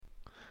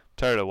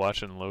tired of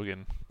watching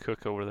Logan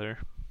cook over there.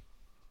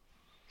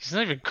 He's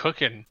not even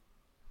cooking.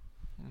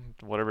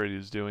 Whatever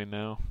he's doing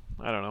now.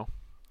 I don't know.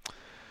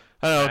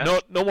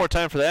 No more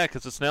time for that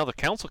because it's now the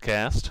Council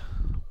Cast.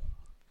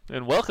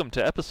 And welcome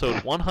to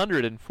episode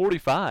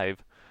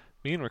 145,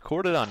 being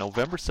recorded on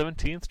November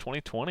 17th,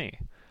 2020.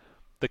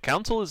 The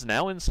Council is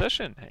now in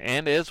session,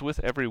 and as with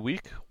every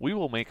week, we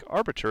will make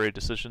arbitrary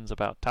decisions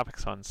about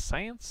topics on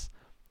science,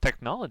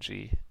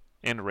 technology,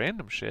 and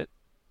random shit.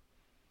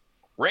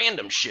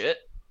 Random shit?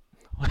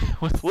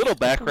 With little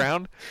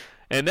background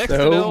and next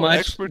so to no much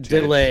expertise.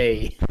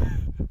 delay.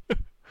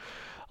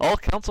 All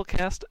Council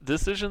Cast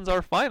decisions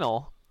are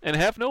final and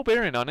have no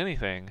bearing on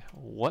anything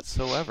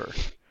whatsoever.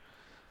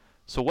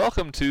 So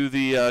welcome to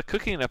the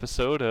cooking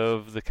episode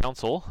of the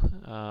Council,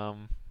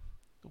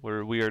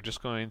 where we are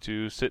just going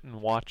to sit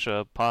and watch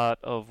a pot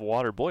of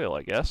water boil,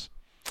 I guess.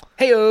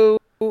 Heyo.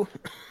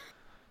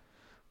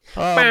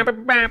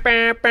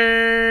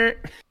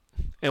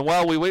 And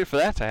while we wait for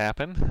that to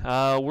happen,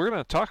 we're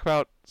going to talk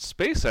about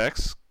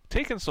SpaceX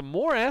taking some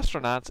more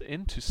astronauts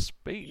into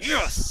space.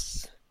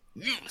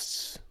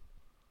 Yes.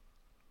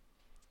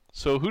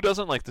 So who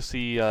doesn't like to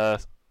see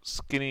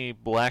skinny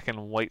black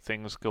and white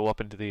things go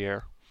up into the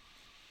air?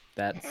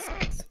 That's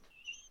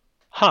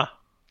Huh.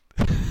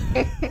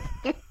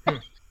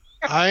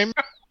 I'm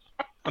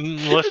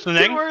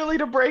listening. Too early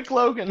to break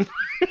Logan.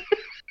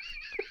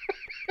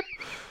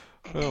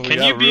 Well, we Can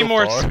got you be real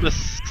more far.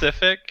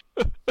 specific?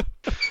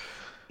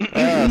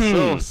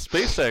 So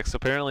SpaceX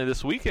apparently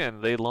this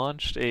weekend they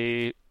launched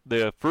the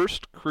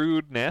first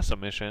crewed NASA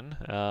mission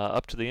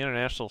up to the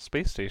International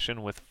Space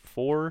Station with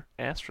 4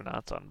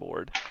 astronauts on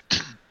board.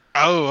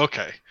 Oh,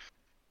 okay.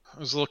 I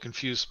was a little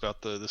confused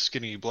about the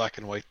skinny black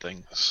and white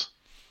things.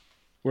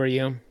 were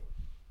you?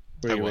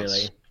 Were I you was.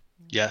 really?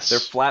 Yes. They're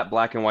flat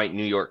black and white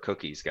New York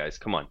cookies, guys.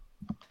 Come on.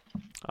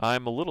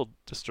 I'm a little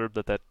disturbed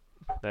that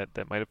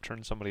might have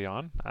turned somebody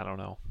on. I don't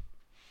know.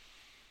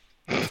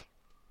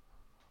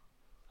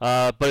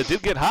 But it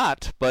did get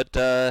hot. But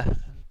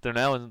they're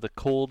now in the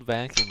cold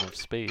vacuum of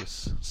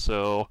space.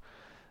 So,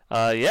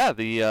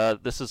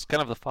 this is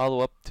kind of the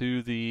follow-up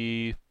to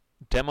the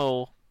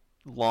demo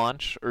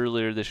launch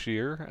earlier this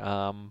year.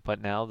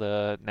 But now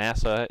the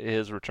NASA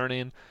is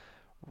returning,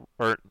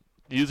 or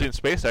using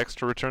SpaceX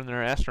to return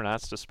their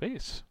astronauts to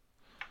space.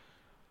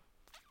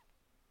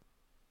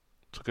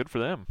 So good for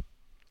them.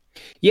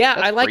 Yeah,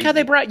 That's I like how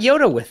they crazy. brought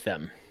Yoda with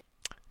them.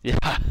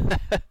 Yeah.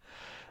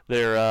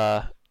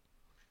 Their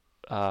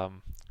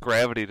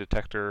gravity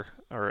detector,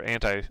 or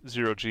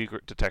anti-zero G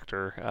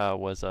detector,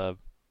 was a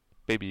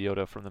Baby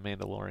Yoda from The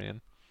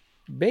Mandalorian,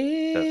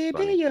 Baby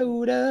funny.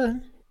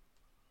 Yoda.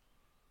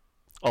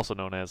 also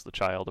known as the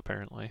Child,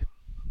 apparently.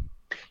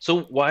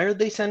 So why are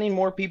they sending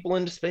more people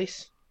into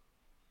space?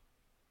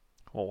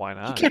 Well, why You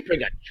not? can't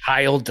bring a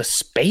child to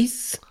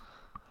space.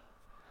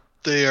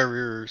 They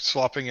are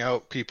swapping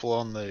out people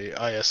on the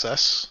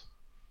ISS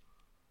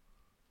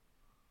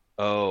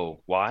Oh,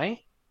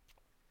 why?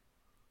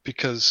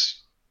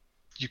 because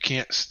you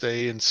can't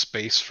stay in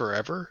space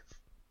forever.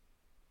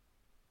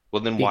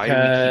 Well, then why do we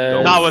keep Because-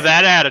 going? Not with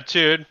that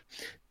attitude.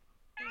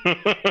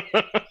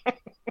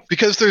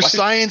 Because there's Why?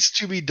 science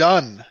to be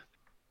done.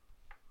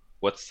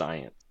 What's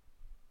science?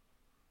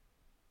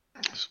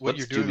 What What's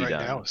you're to doing be right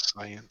done? now is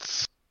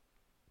science.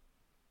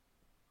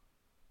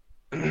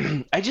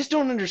 I just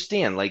don't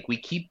understand. Like, we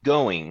keep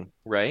going,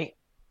 right?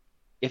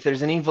 If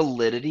there's any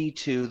validity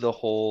to the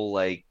whole,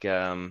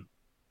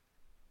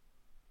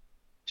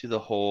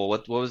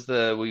 what was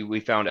we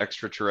found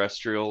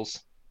extraterrestrials?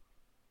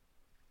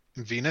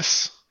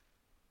 Venus?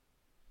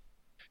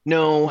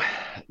 No,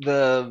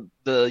 the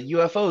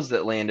UFOs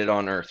that landed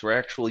on Earth were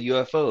actual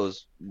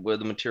UFOs, where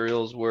the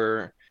materials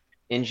were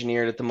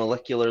engineered at the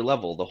molecular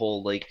level. The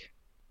whole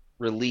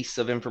release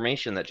of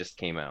information that just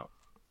came out.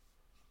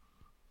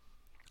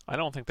 I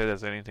don't think that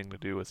has anything to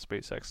do with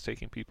SpaceX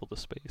taking people to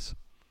space.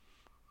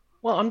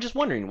 Well, I'm just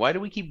wondering, why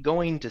do we keep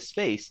going to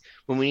space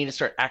when we need to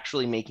start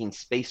actually making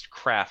spaced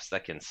crafts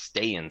that can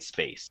stay in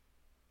space?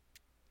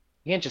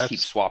 You can't just keep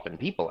That's- swapping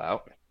people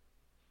out.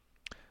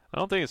 I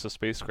don't think it's the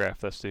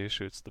spacecraft that's the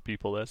issue, it's the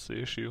people that's the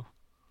issue.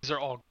 These are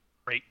all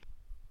great.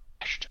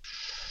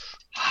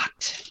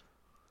 Hot.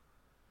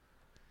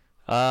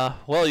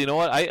 Well, you know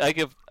what? I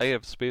give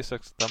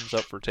SpaceX thumbs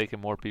up for taking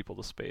more people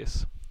to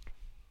space.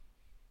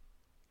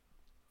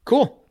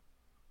 Cool.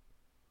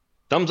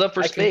 Thumbs up for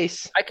I can-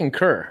 space. I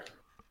concur.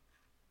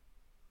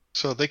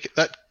 So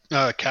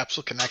that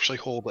capsule can actually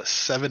hold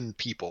 7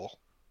 people.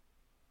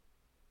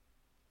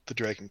 The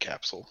Dragon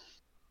capsule.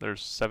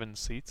 There's 7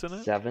 seats in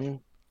it?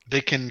 7.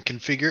 They can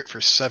configure it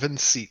for 7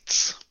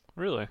 seats.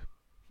 Really?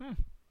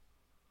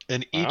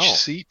 And each Wow.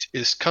 seat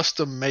is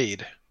custom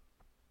made.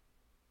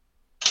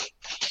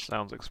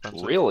 Sounds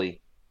expensive.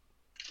 Really?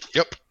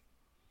 Yep.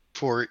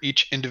 For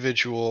each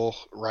individual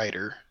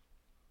rider.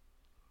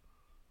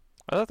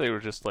 I thought they were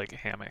just like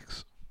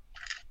hammocks.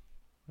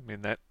 I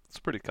mean, that's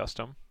pretty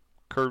custom.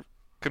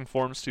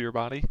 Conforms to your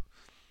body.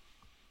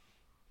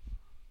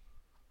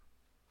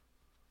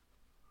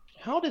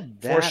 How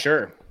did that For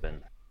sure.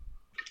 happen?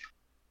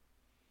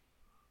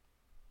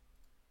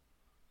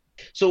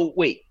 So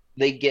wait,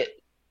 they get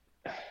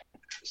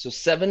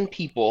 7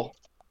 people.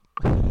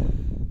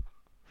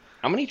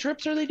 How many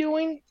trips are they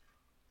doing?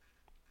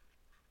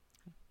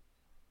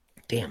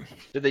 Damn.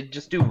 Did they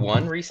just do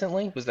one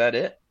recently? Was that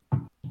it?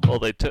 Well,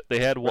 they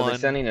had Or are one. they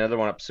sending another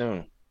one up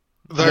soon?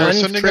 They're One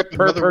sending trip up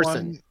per another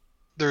person. one.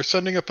 They're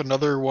sending up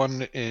another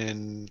one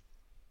in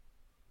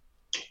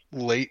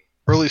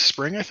early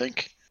spring, I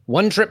think.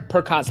 1 trip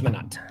per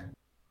cosmonaut.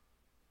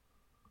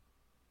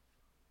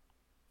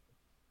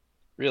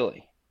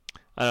 Really?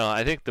 I don't know.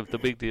 I think the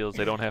big deal is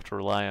they don't have to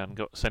rely on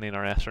sending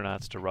our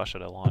astronauts to Russia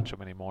to launch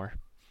them anymore.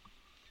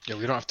 Yeah,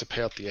 we don't have to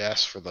pay out the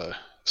ass for the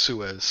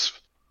Suez.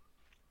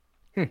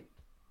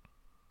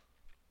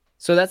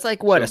 So that's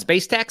like what, a So-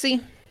 space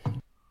taxi?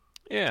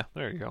 Yeah,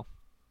 there you go.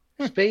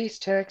 Space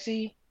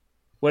taxi?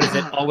 What is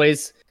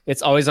it?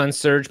 It's always on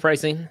surge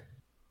pricing.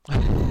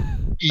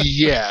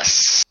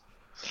 Yes.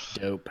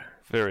 Dope.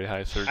 Very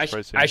high surge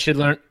pricing. I should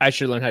learn how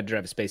to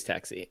drive a space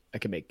taxi. I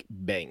can make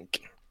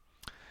bank.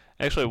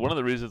 Actually, one of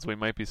the reasons we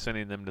might be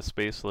sending them to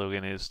space,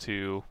 Logan, is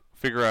to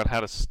figure out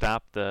how to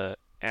stop the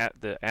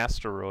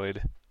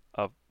asteroid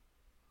of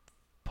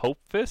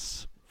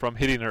Apophis from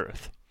hitting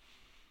Earth.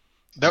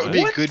 That would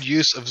be What? good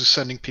use of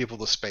sending people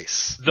to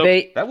space.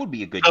 The That would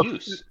be a good Oh.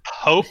 use.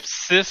 Pope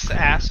Cis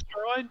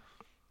asteroid?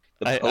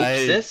 The I- Pope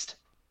I- cyst?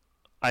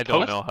 I don't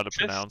Pope- know how to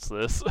pronounce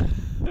this. A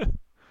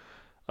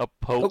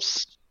Spell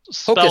Hocus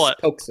it.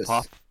 pocus.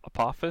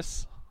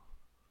 Apophis?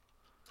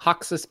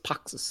 Hoxus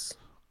poxus.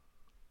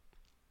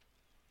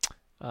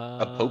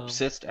 A Pope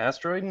cyst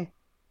asteroid?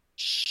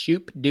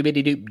 Shoop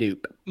doobity doop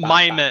doop.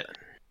 Mime it.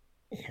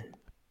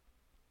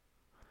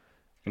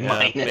 Yeah,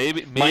 Mine it.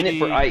 maybe Mine it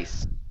for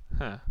ice.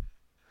 Huh.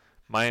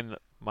 Mine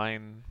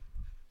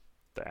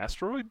the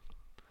asteroid?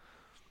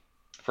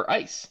 For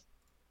ice.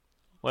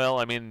 Well,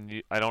 I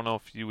mean, I don't know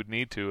if you would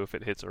need to if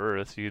it hits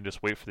Earth. You can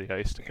just wait for the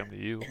ice to come to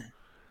you.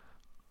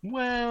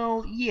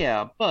 Well,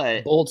 yeah,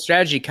 but Bold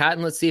strategy,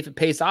 Cotton. Let's see if it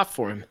pays off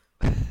for him.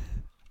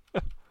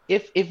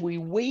 if we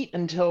wait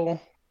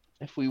until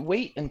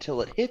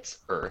it hits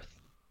Earth,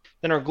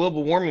 then our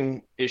global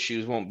warming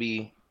issues won't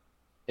be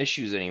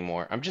issues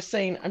anymore. I'm just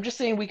saying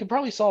we could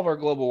probably solve our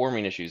global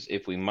warming issues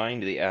if we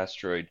mined the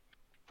asteroid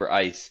for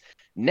ice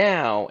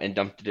now and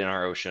dumped it in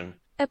our ocean.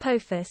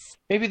 Apophis.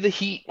 Maybe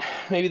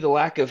the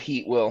lack of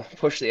heat will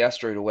push the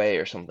asteroid away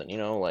or something,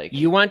 like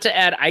You want to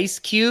add ice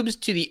cubes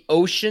to the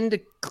ocean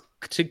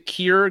to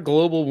cure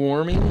global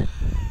warming?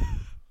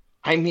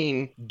 I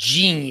mean,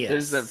 Genius.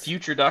 there's a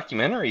future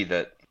documentary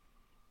that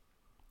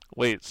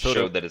Wait, so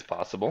showed that it's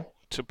possible.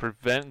 to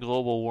prevent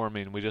global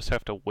warming, we just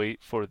have to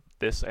wait for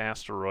this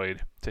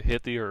asteroid to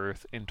hit the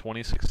Earth in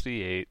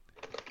 2068,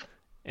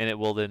 and it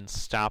will then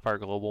stop our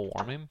global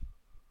warming?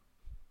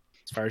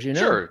 As far as you know.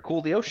 Sure,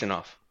 cool the ocean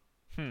off.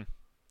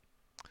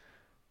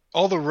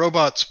 All the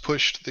robots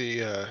pushed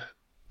the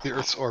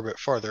Earth's orbit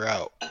farther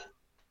out.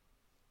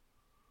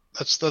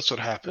 That's what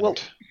happened. Well,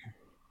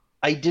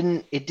 it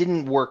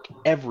didn't work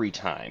every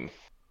time.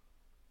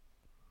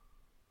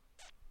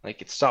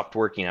 Like, it stopped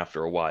working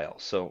after a while,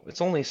 so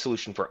it's only a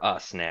solution for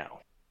us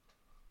now.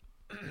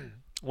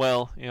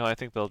 Well, I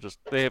think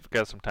they have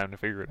got some time to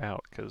figure it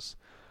out, because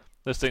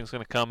this thing's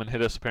going to come and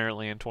hit us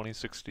apparently in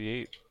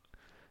 2068.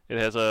 It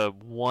has a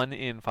 1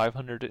 in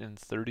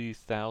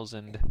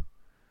 530,000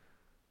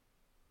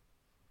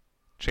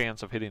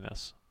 chance of hitting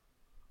us.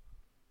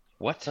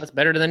 What? That's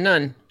better than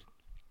none.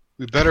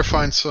 We better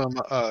find some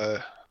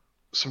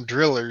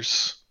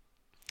drillers,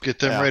 get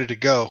them Yeah. ready to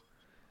go.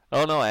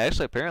 Oh no,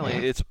 actually apparently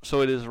it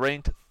is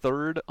ranked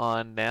 3rd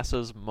on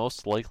NASA's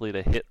most likely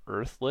to hit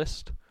Earth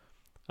list.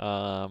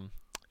 And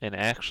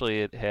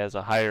actually it has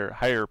a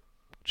higher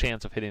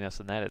chance of hitting us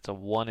than that. It's a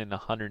 1 in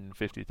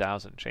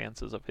 150,000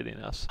 chances of hitting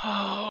us.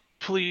 Oh,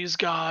 please,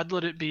 God,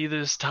 let it be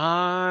this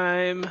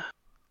time.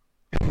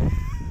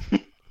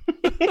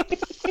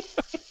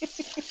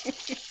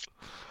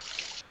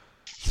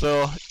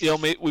 So,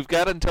 we've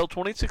got until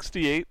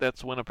 2068.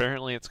 That's when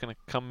apparently it's going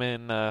to come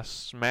in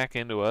smack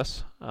into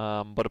us.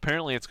 But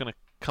apparently it's going to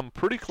come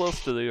pretty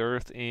close to the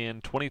Earth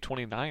in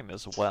 2029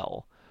 as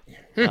well.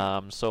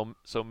 So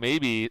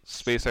maybe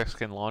SpaceX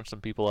can launch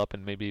some people up,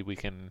 and maybe we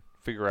can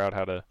figure out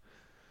how to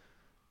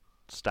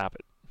stop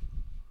it.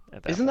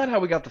 Isn't that how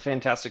we got the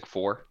Fantastic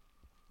Four?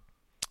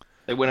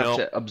 They went up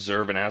Nope. to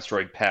observe an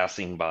asteroid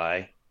passing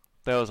by.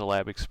 That was a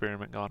lab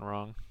experiment gone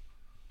wrong.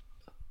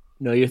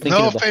 No, you're thinking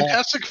No, of the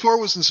Fantastic Four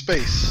was in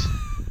space.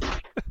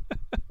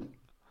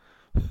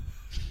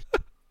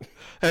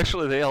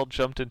 Actually, they all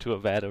jumped into a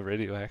vat of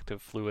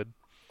radioactive fluid.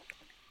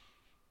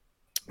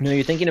 No,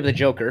 you're thinking of the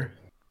Joker.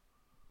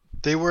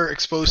 They were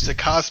exposed to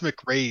cosmic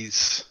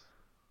rays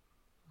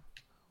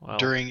Wow.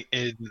 during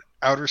an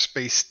outer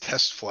space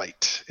test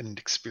flight in an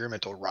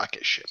experimental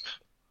rocket ship.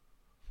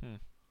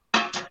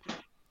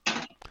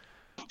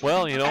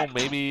 Well,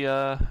 maybe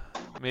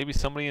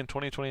somebody in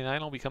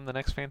 2029 will become the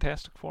next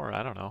Fantastic Four.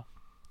 I don't know.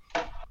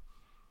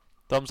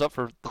 Thumbs up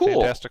for the Cool.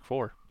 Fantastic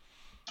Four.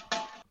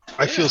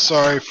 I feel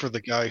sorry for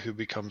the guy who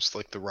becomes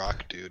like the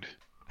Rock dude.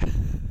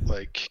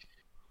 Like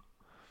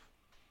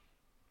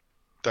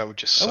that would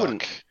just I suck.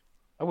 wouldn't-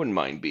 I wouldn't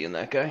mind being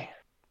that guy.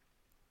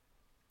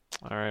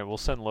 All right, we'll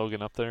send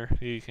Logan up there.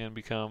 He can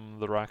become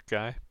the rock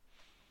guy.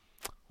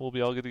 We'll be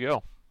all good to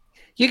go.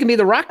 You can be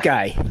the rock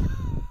guy.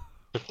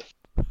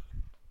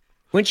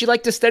 Wouldn't you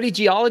like to study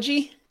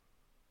geology?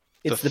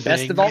 It's the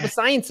best of all the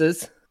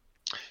sciences.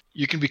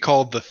 You can be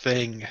called the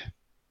Thing.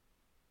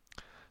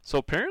 So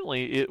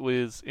apparently it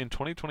was in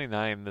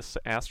 2029, this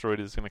asteroid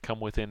is going to come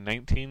within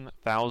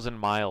 19,000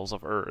 miles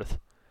of Earth,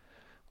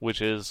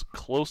 which is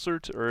closer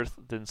to Earth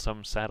than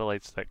some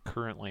satellites that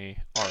currently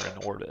are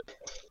in orbit.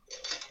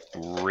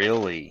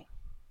 Really?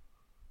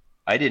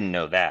 I didn't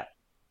know that.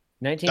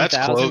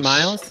 19,000 close.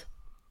 miles?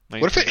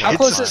 What if it How hits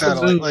close the is the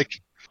satellite? moon? Like,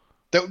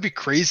 that would be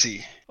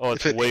crazy. Oh,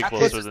 it's If it- way How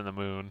closer close- than the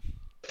moon.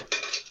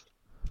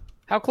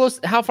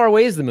 How far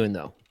away is the moon,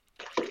 though?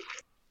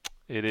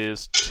 It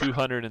is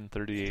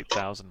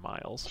 238,000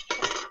 miles.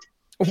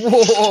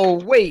 Whoa,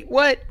 wait,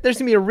 what? There's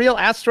going to be a real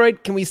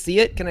asteroid? Can we see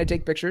it? Can I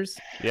take pictures?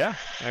 Yeah,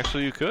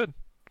 actually you could.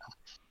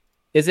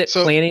 Is it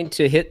So- planning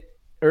to hit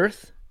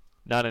Earth?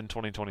 Not in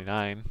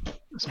 2029.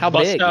 How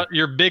Bust big? out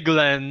your big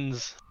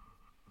lens.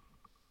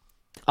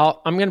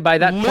 I'm going to buy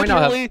that point. I'll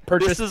Literally, have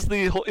purchased. this is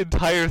the whole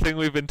entire thing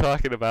we've been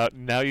talking about.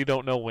 Now you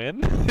don't know when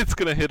it's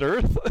going to hit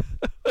Earth.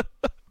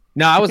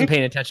 No, I wasn't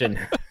paying attention.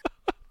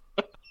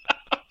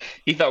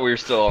 He thought we were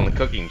still on the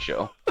cooking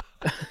show.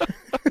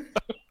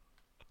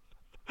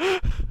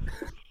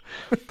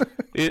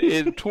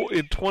 in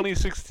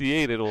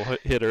 2068, it'll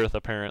hit Earth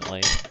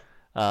apparently.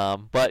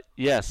 But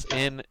yes,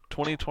 in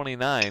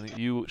 2029,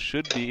 you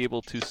should be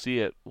able to see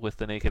it with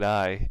the naked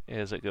eye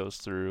as it goes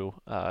through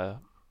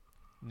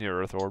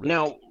near Earth orbit.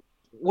 Now,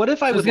 what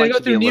if I So would it's gonna like go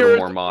to be a through little near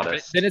more Earth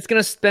modest? Then it's going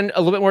to spend a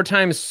little bit more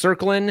time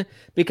circling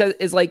because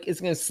it's going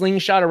to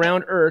slingshot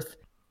around Earth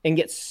and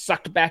get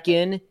sucked back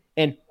in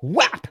and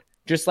whap,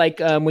 just like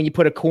when you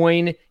put a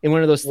coin in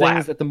one of those things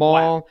Whap, at the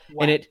mall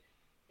whap. and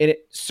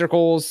it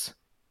circles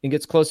and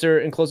gets closer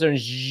and closer and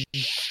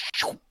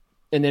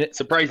then it's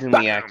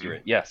Surprisingly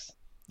accurate, yes.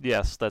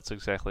 Yes, that's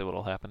exactly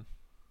what'll happen.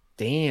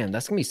 damn,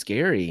 that's gonna be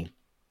scary.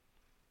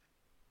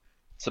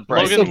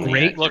 Surprisingly Logan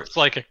accurate. looks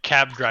like a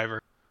cab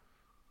driver.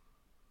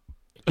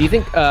 Do you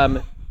think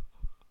Now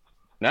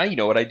you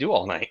know what I do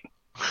all night.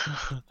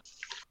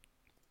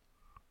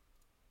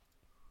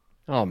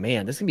 oh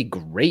man, this is gonna be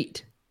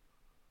great.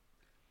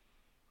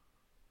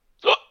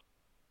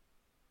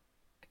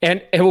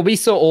 And we'll be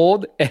so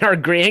old, and our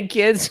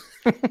grandkids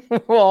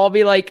will all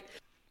be like,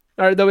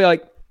 or they'll be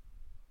like,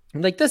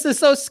 this is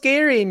so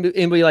scary, and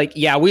we'll be like,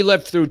 yeah, we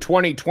lived through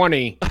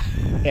 2020,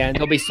 and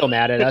they'll be so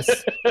mad at us.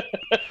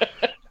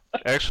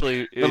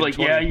 Actually, They're like,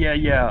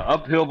 yeah,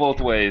 uphill both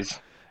ways.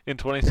 in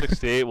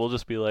 2068, we'll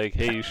just be like,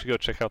 hey, you should go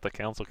check out the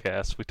council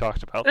cast. We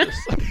talked about this.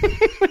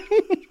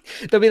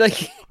 they'll be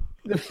like,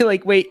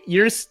 wait,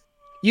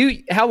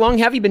 how long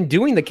have you been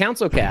doing the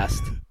council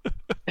cast?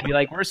 Be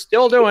like, we're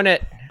still doing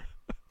it.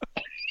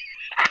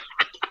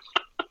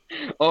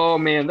 Oh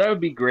man, that would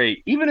be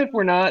great. Even if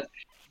we're not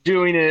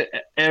doing it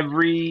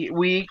every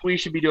week, we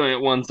should be doing it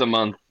once a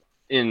month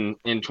in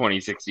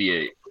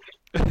 2068.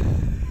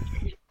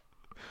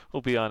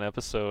 We'll be on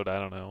episode, I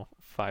don't know,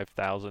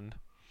 5,000.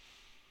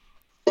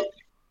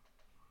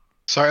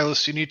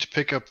 Silas, you need to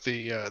pick up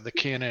the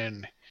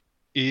Canon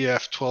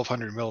EF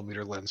 1200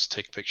 millimeter lens.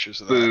 Take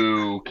pictures of that.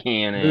 Boo,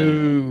 Canon.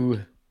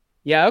 Ooh.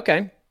 Yeah,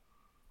 okay.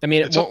 I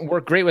mean, it It's won't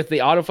work great with the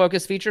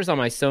autofocus features on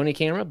my Sony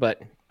camera,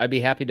 but I'd be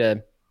happy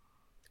to.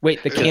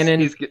 Wait, the It's- Canon.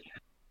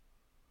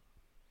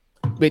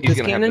 Wait, He's this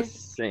gonna Canon? have the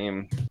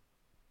same.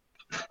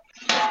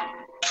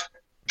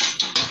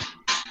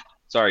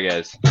 Sorry,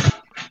 guys.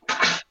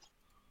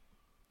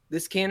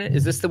 This Canon,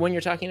 is this the one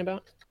you're talking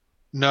about?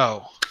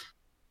 No,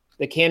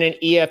 The Canon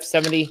EF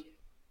 70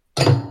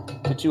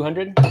 to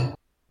 200?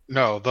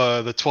 no,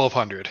 the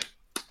 1200.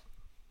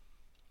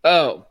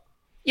 Oh,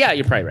 yeah,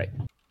 you're probably right.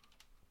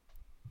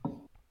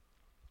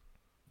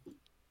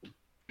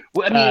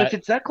 Well, I mean, if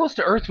it's that close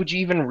to Earth, would you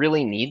even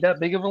really need that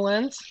big of a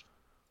lens?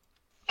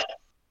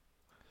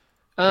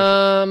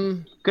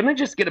 Couldn't I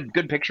just get a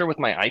good picture with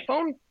my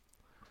iPhone?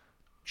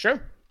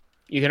 Sure.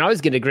 You can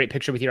always get a great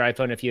picture with your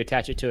iPhone if you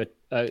attach it to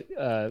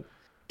a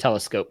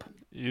telescope.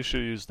 You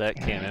should use that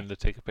Canon to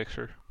take a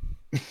picture.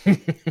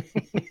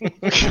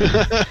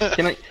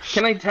 Can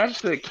I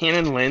attach the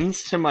Canon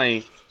lens to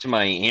my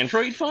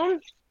Android phone?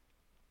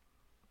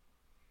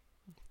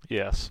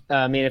 Yes,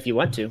 I mean, if you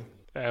want to.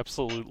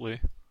 absolutely.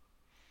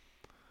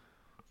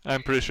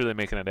 I'm pretty sure they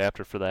make an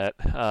adapter for that.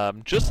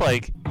 Just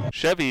like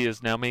Chevy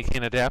is now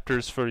making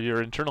adapters for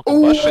your internal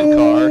combustion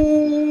car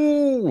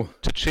Ooh!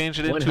 to change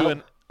it One into hell-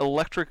 an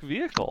electric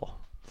vehicle.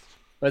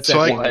 What's So that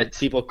I- thing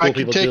that cool I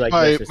people can do take like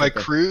my, this or my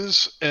something?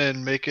 Cruise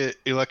and make it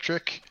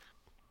electric.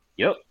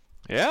 Yep.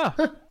 Yeah,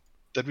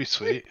 That'd be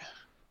sweet.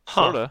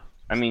 sorta.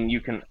 I mean, you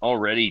can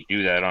already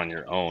do that on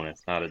your own.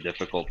 It's not a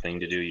difficult thing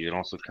to do. You can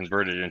also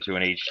convert it into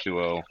an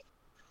H2O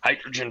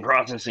hydrogen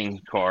processing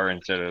car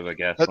instead of a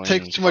gasoline That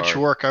takes too much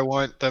car. work. I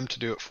want them to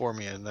do it for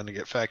me and then to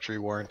get factory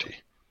warranty.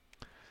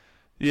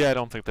 Yeah, I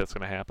don't think that's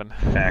going to happen.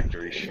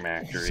 Factory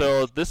schmactory.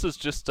 So this is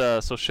just so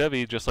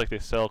Chevy, just like they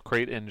sell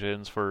crate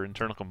engines for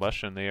internal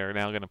combustion, they are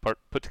now going to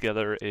put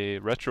together a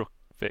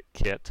retrofit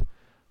kit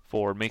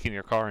for making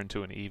your car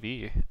into an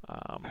EV.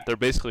 They're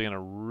basically going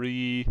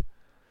to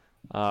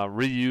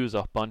reuse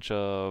a bunch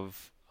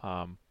of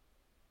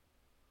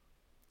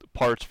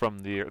parts from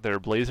their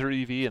Blazer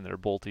EV and their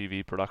Bolt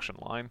EV production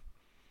line.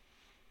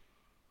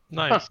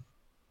 Nice.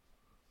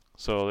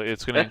 So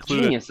it's going to That's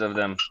include genius of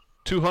them.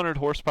 200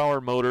 horsepower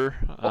motor,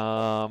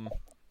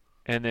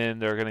 and then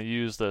they're going to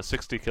use the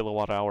 60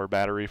 kilowatt hour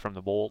battery from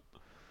the Bolt.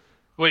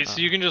 Wait,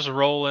 so you can just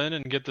roll in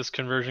and get this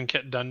conversion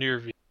kit done to your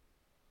vehicle?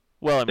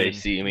 Well, I They mean,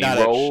 see me not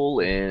at roll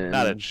in.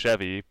 not at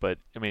Chevy, but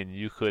I mean,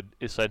 you could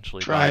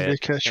essentially Trying buy to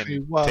it catch and me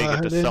take it wide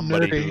to and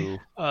somebody nerdy. who could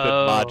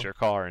Oh. mod your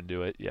car and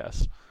do it.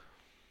 Yes,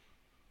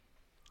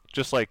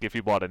 just like if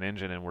you bought an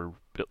engine and were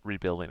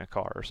rebuilding a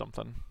car or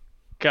something.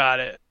 Got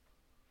it.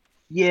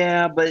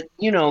 Yeah, but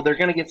they're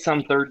going to get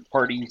some third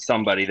party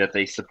somebody that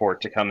they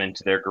support to come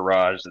into their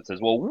garage that says,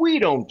 "Well, we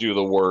don't do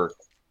the work,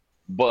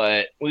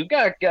 but we've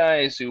got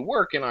guys who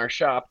work in our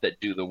shop that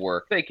do the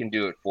work. They can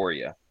do it for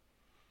you."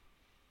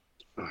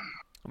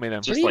 I mean,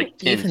 Just What are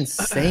like you even tints.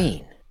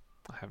 saying?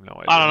 I have no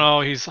idea. I don't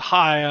know. He's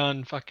high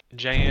on fucking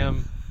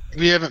jam.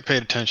 We haven't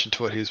paid attention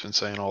to what he's been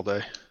saying all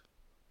day.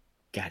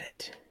 Got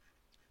it.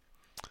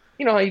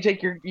 You know how you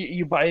take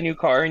you buy a new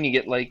car and you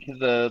get like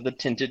the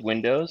tinted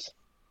windows?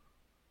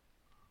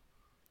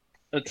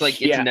 It's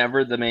like it's Yeah.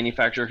 never the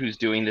manufacturer who's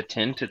doing the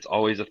tint. It's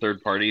always a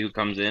third party who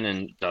comes in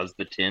and does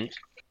the tint.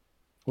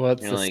 Well,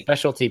 it's You're a like-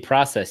 specialty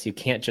process. You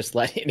can't just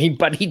let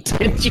anybody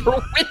tint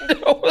your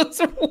windows.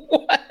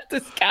 What?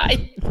 This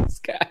guy.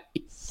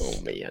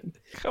 Oh man.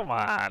 Come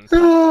on,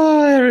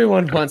 Oh,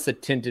 everyone wants a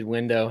tinted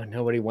window.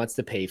 Nobody wants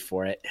to pay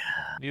for it.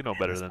 you know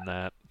better than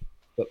that.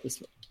 What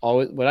was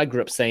always what I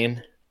grew up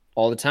saying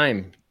all the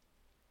time.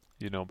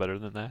 You know better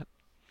than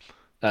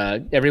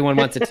that. Everyone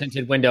wants a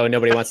tinted window and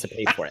nobody wants to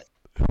pay for it.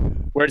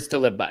 Words to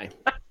live by.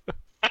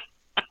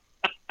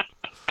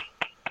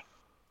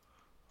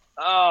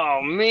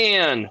 Oh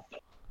man,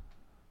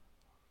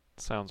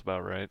 Sounds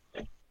about right.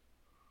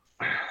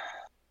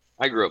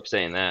 I grew up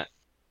saying that.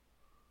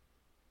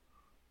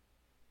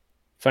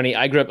 Funny,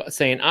 I grew up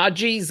saying,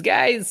 geez,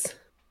 guys.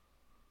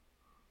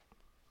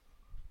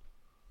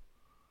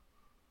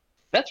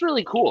 That's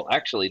really cool,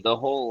 actually. The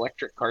whole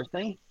electric car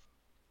thing.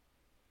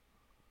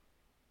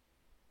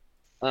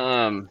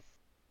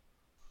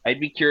 I'd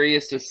be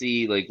curious to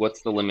see like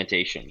what's the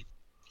limitation.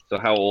 So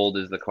how old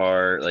is the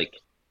car? Like,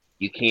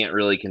 you can't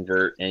really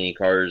convert any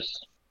cars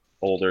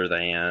older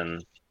than,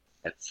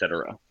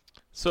 etc.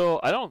 So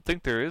I don't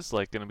think there is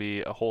like going to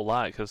be a whole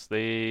lot because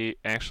they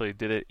actually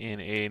did it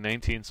in a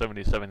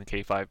 1977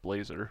 K5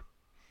 Blazer.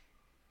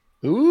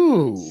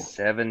 Ooh.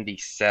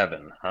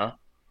 77, huh?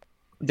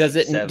 Did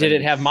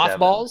it have 77.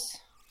 mothballs?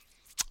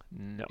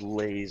 No.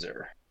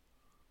 Blazer.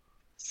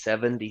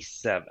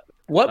 77.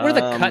 What were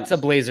the Um, cuts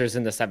of Blazers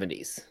in the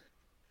 70s?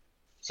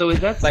 So is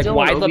that Like still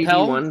wide an OBD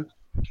lapel? one?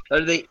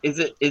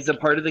 Is a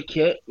part of the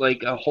kit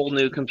like a whole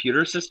new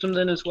computer system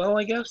then as well,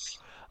 I guess?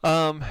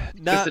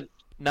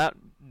 Not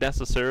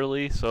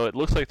necessarily. So it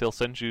looks like they'll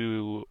send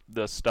you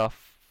the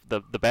stuff,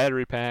 the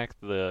battery pack,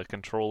 the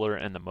controller,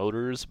 and the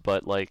motors.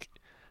 But like,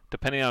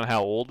 depending on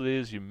how old it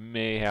is, you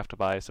may have to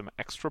buy some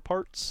extra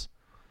parts.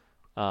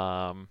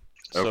 So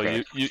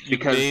Okay. you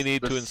Because may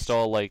need to this-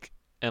 install like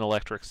an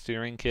electric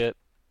steering kit,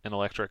 an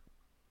electric,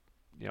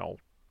 Yeah.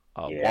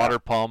 water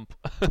pump,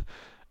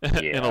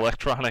 an Yeah.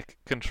 electronic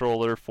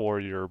controller for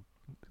your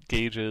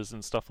gauges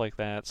and stuff like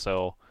that.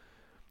 So,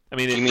 I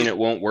mean, You mean it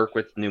won't work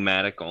with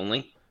pneumatic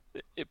only?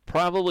 it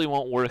probably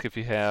won't work if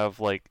you have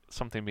like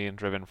something being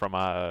driven from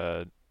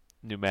a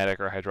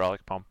pneumatic or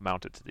hydraulic pump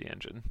mounted to the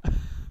engine.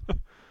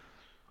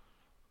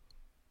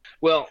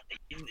 Well,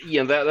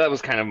 yeah, that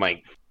was kind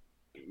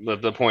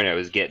of the point I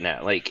was getting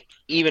at. Like,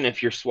 even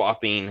if you're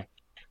swapping,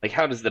 like,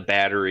 how does the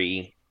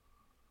battery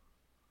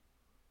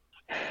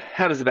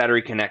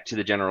connect to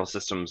the general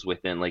systems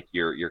within like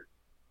your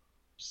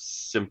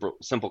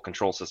simple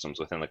control systems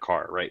within the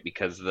car, right?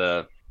 Because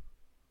the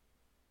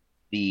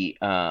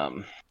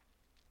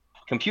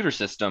computer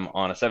system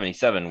on a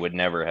 77 would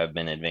never have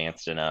been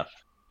advanced enough.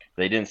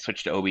 They didn't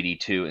switch to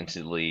OBD2 into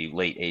the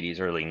late 80s,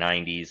 early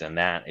 90s, and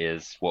that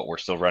is what we're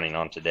still running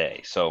on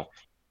today. So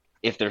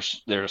if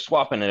they're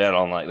swapping it out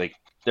on like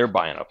they're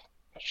buying a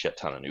shit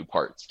ton of new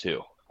parts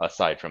too,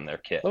 aside from their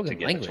kit Logan to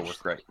get it to language.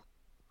 work right.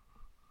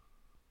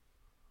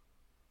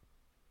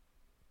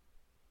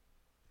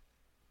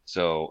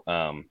 So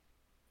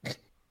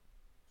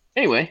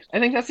anyway, I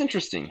think that's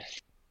interesting.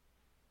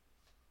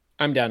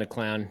 I'm down to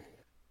clown.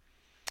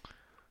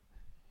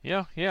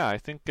 Yeah, I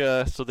think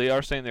so. They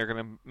are saying they're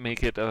going to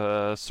make it they're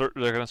going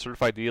to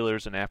certify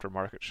dealers and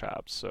aftermarket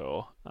shops.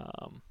 So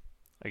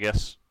I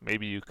guess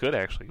maybe you could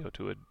actually go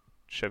to a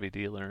Chevy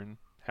dealer and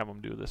have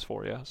them do this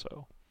for you.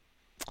 So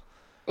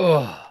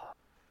Oh,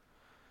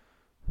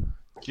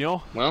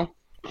 Well,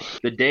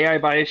 the day I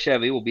buy a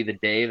Chevy will be the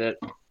day that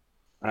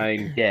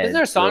I'm dead. isn't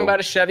there a song so- about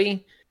a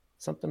Chevy?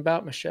 Something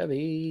about my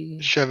Chevy.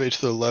 Chevy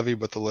to the levee,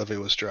 but the levee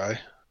was dry.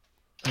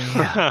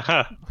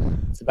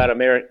 It's about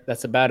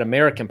That's about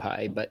American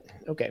Pie, but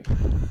okay.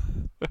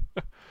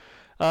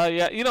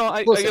 Yeah,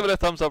 I Listen. give it a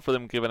thumbs up for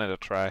them giving it a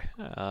try.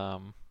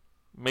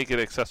 Make it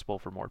accessible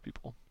for more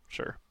people.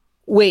 Sure.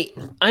 Wait,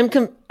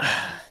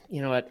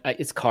 you know what?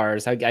 It's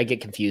Cars. I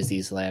get confused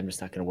easily. I'm just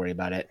not going to worry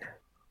about it.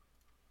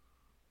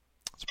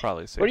 It's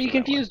probably safer What are you that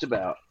way. confused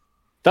about?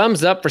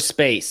 Thumbs up for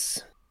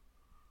space.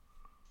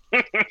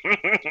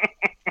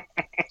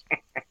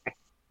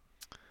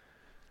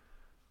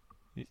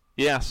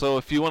 Yeah, so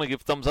if you want to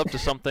give thumbs up to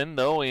something,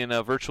 though, in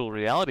a virtual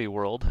reality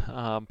world,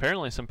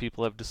 apparently some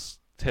people have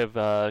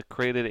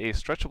created a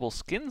stretchable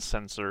skin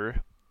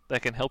sensor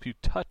that can help you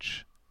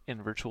touch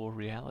in virtual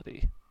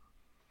reality.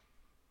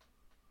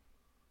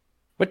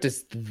 What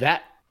does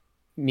that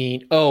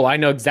mean? Oh, I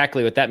know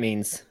exactly what that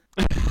means.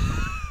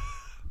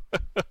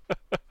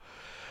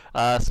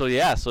 So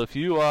if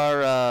you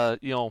are,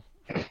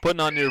 putting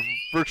on your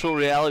virtual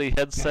reality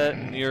headset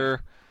and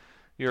you're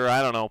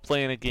I don't know,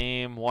 playing a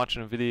game,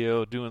 watching a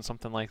video, doing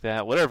something like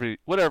that,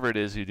 whatever it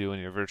is you do in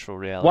your virtual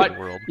reality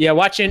world. Yeah,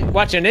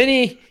 watching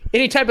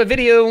any type of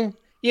video,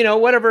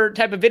 whatever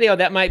type of video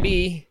that might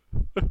be.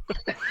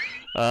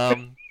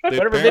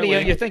 Whatever video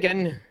you're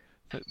thinking.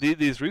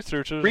 These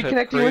researchers have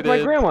Reconnecting with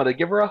my grandma to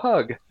give her a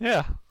hug.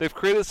 Yeah, they've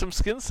created some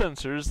skin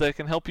sensors that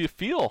can help you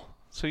feel,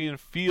 so you can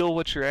feel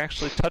what you're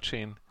actually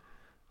touching.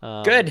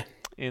 Good.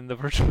 In the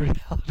virtual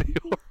reality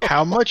world.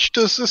 How much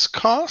does this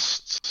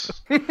cost?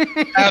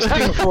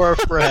 Asking for a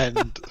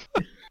friend.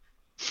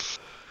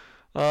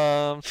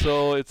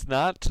 So it's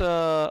not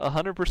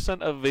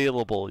 100%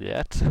 available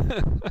yet.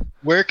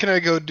 Where can I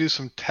go do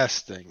some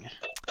testing?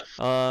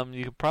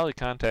 You can probably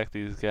contact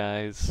these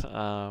guys.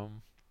 I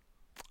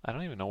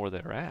don't even know where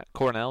they're at.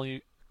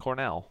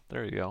 Cornell.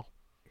 There you go.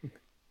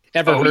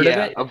 Ever heard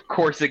yeah, of it? Of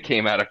course it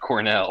came out of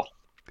Cornell.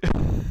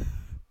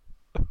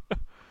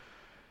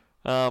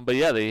 But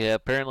yeah, they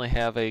apparently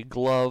have a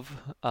glove.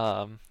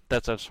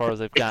 That's as far as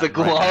they've gotten. It's a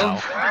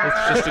glove? Right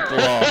now. It's just a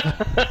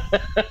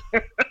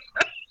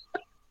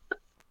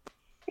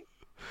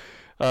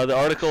glove. The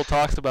article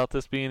talks about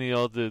this being,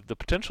 the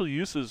potential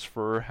uses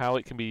for how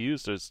it can be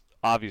used is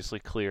obviously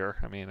clear.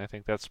 I mean, I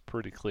think that's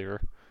pretty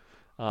clear.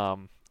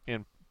 In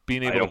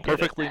being able to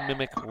perfectly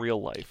mimic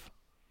real life.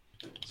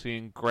 So you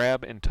can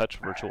grab and touch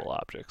virtual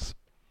objects.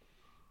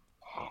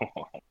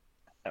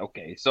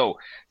 Okay, so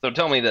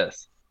tell me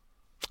this.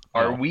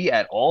 Are we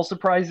at all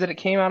surprised that it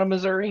came out of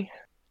Missouri?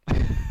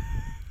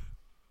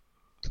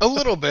 A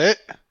little bit.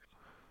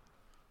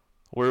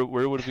 Where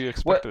would we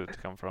expect it to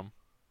come from?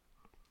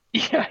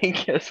 Yeah, I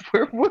guess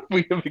where would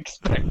we have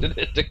expected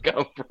it to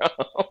come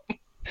from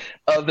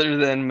other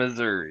than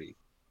Missouri?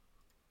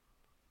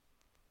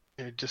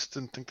 I just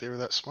didn't think they were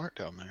that smart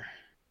down there.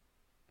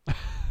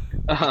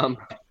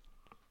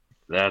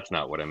 That's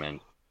not what I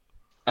meant.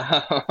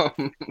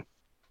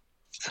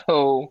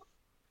 So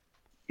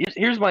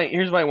here's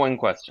my one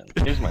question.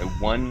 Here's my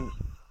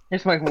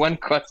one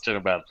question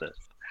about this.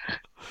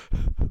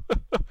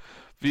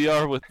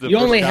 VR with the You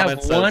only comment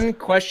have says, one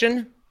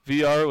question?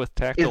 VR with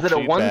tactile Is it a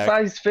feedback. one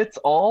size fits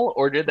all,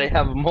 or did they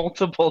have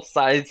multiple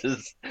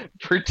sizes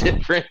for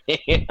different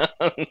hands?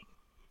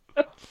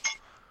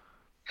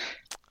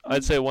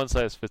 I'd say one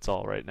size fits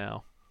all right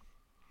now.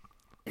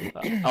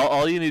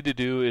 All you need to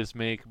do is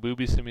make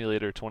Booby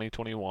Simulator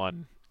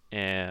 2021,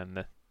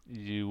 and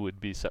you would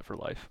be set for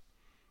life.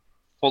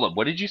 Hold up,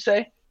 what did you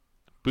say?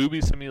 Booby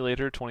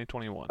Simulator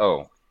 2021.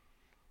 Oh.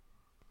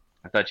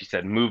 I thought you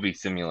said movie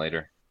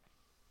simulator.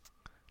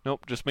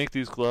 Nope, just make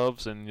these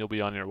gloves and you'll be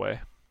on your way.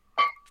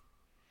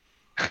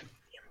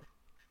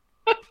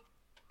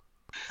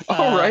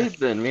 All right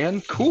then,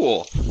 man.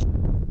 Cool.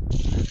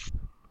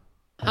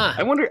 Huh.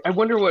 I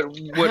wonder what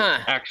Huh.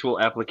 actual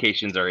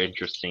applications are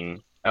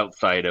interesting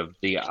outside of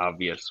the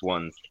obvious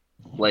ones.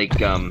 Like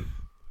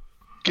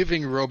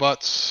Giving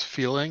robots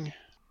feeling,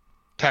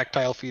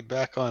 tactile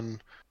feedback on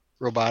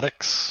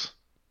robotics.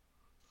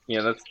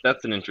 yeah,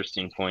 that's an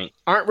interesting point.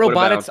 Aren't What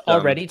robotics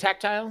about, already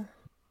tactile?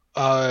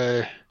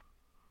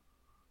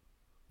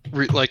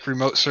 Like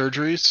remote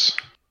surgeries,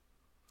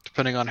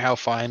 depending on how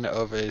fine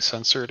of a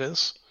sensor it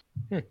is.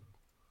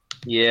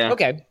 Yeah.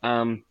 Okay.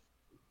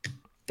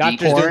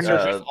 Doctors porn, doing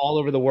surgeries all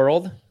over the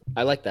world.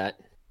 I like that.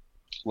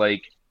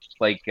 like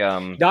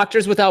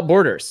Doctors Without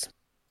Borders,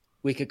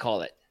 we could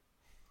call it.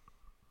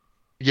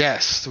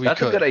 Yes, we that's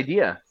could. a good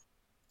idea.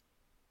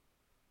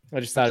 I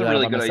just thought That's of a that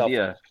really about good myself.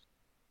 idea.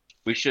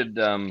 We should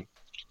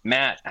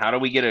Matt, how do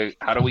we get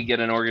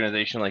an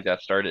organization like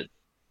that started?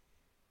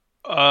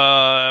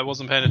 I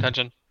wasn't paying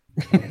attention.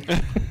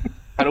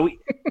 How do we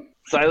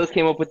Silas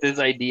came up with this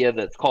idea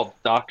that's called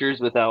Doctors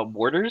Without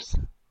Borders.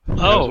 I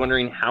was Oh,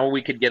 wondering how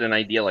we could get an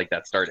idea like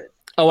that started.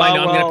 Oh, I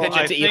know. I'm well, going to pitch it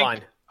I to think-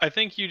 Elon. I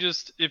think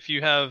if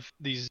you have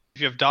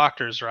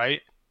doctors,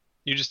 right?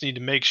 You just need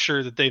to make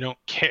sure that they don't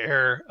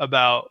care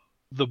about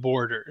the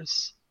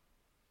borders,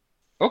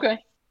 Okay.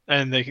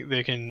 and they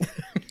can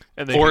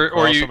And they Or- can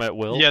or cross you- them at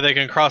will. yeah, they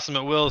can cross them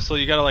at will. So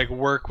you got to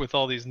work with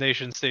all these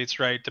nation states,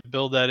 right, to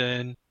build that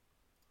in.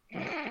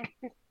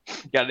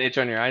 Got an itch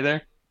on your eye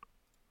there?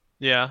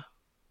 Yeah.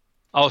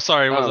 Oh,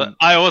 sorry.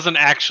 I wasn't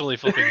actually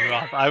flipping you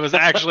off. I was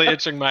actually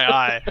itching my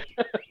eye.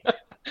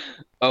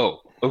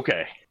 Oh,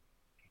 okay.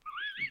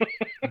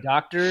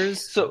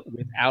 Doctors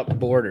Without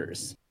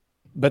Borders,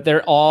 but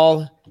they're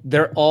all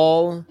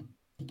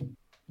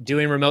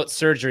doing remote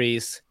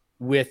surgeries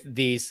with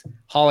these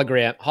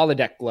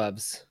holodeck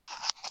gloves.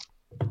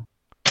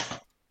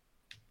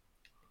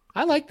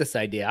 I like this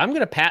idea. I'm going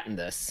to patent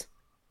this.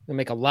 I'm going to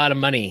make a lot of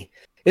money.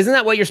 Isn't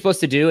that what you're supposed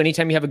to do?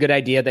 Anytime you have a good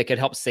idea that could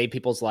help save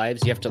people's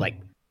lives, you have to like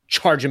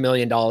charge $1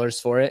 million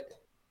for it.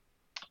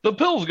 The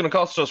pill's going to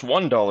cost us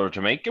 $1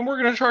 to make, and we're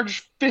going to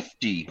charge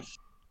 $50.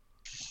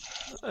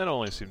 That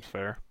only seems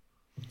fair.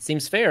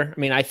 Seems fair. I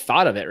mean, I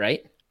thought of it,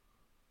 right?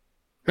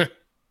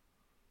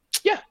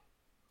 Yeah.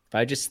 If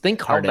I just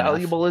think How hard enough.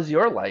 valuable is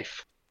your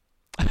life?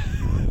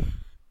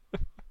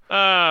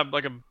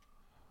 Like a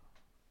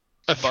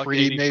buck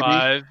 3 maybe.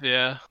 85,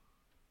 yeah.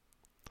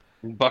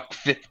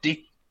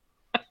 $1.50.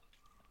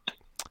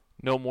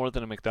 No more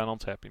than a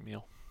McDonald's Happy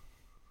Meal.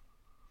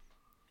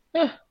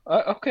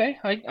 Okay,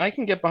 I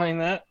can get behind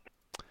that.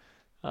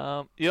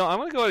 I'm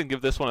going to go ahead and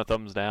give this one a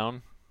thumbs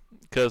down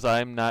because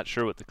I'm not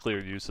sure what the clear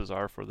uses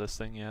are for this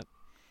thing yet.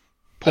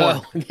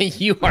 Well,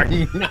 you are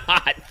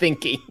not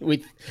thinking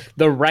with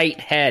the right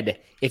head,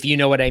 if you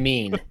know what I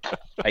mean.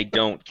 I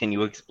don't. Can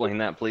you explain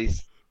that,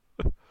 please?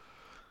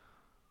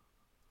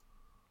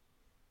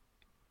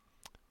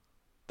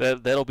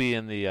 That'll be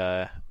in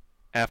the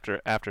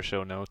after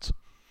show notes.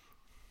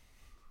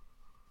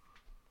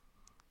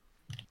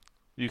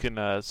 You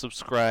can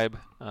subscribe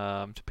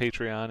to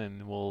Patreon,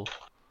 and we'll.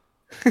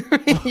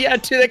 Yeah,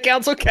 to the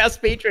Council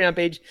Cast Patreon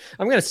page.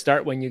 I'm gonna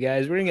start one, you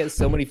guys. We're gonna get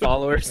so many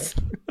followers.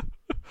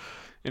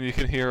 And you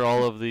can hear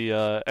all of the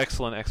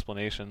excellent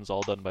explanations,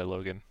 all done by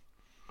Logan.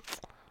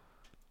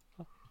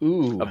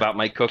 Ooh, About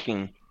my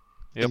cooking.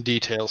 Yep. In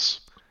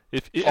details.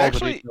 If All the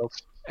actually,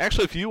 details.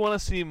 if you want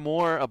to see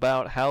more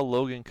about how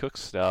Logan cooks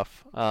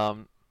stuff,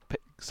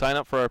 sign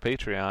up for our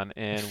Patreon,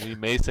 and we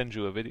may send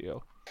you a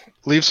video.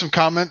 Leave some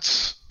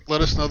comments. Let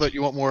us know that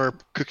you want more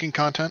cooking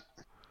content.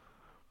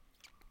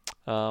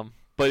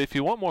 But if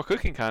you want more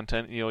cooking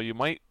content, you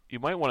might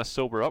want to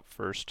sober up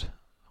first.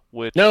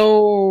 Which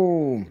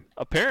no.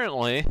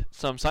 apparently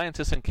some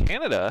scientists in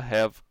Canada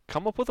have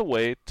come up with a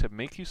way to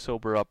make you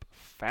sober up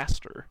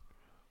faster.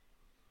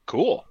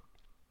 Cool.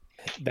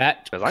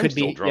 That 'Cause I'm could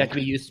still be drunk. that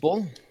could be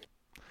useful.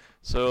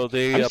 So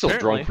they I'm still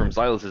apparently drunk from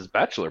Silas's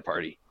bachelor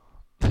party.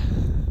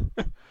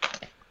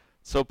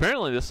 So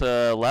apparently this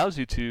allows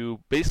you to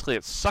basically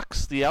it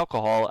sucks the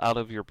alcohol out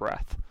of your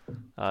breath.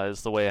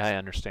 Is the way I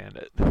understand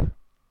it.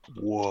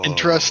 Whoa.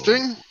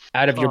 Interesting.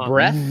 Out of your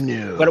breath?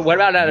 No. What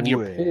about out of your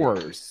way.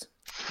 pores?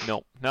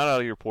 No, not out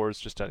of your pores,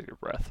 just out of your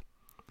breath.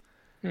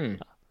 Hmm.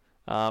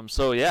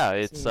 So yeah,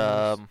 it's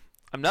Seems-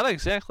 I'm not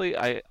exactly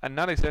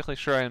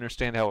sure I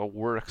understand how it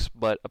works,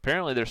 but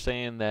apparently they're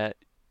saying that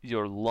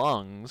your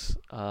lungs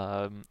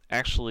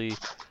actually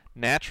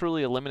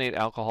naturally eliminate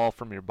alcohol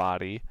from your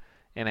body,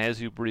 and as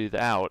you breathe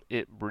out,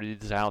 it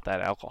breathes out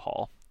that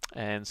alcohol.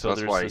 And so So that's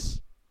there's why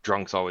this.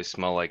 drunks always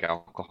smell like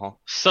alcohol.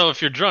 So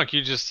if you're drunk,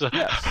 you just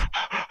Yes.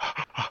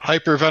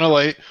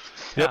 Hyperventilate.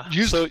 yeah.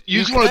 Use So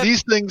use you one of can-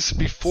 these things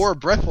before a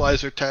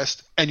breathalyzer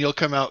test, and you'll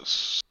come out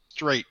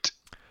straight.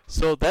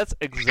 So that's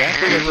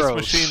exactly what this Gross.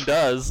 machine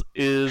does.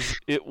 Is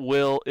it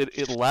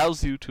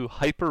allows you to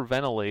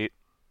hyperventilate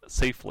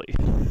safely,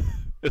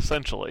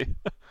 essentially.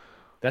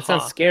 That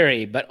sounds Huh.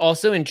 scary, but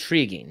also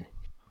intriguing.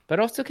 But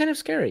also kind of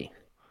scary.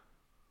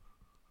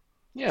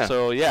 Yeah.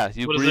 So yeah,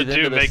 you What does breathe it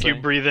into do? this Make you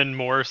thing. breathe in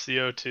more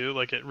CO2?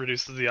 Like it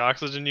reduces the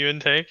oxygen you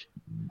intake?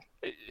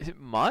 It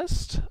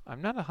must.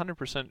 I'm not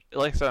 100%.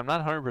 Like I said, I'm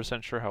not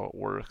 100% sure how it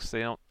works. They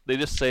don't. They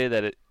just say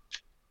that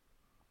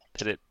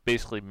it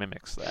basically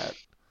mimics that.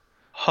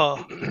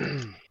 Huh.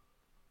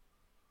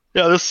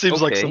 Yeah, this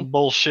seems like Okay. some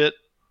bullshit.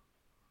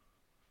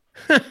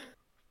 I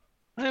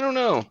don't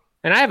know.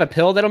 And I have a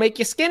pill that'll make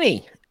you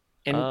skinny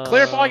and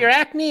clear up all Uh, your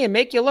acne and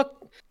make you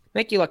look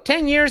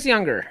 10 years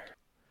younger.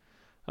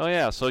 Oh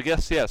yeah. So I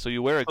guess yeah. So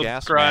you wear a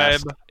gas Subscribe.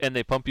 mask and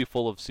they pump you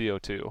full of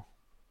CO2.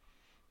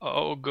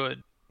 Oh,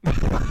 good.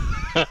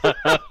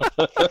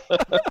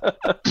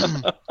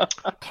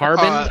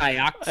 Carbon Uh,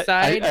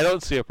 dioxide. I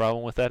don't see a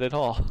problem with that at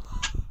all.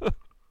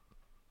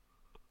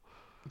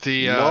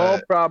 The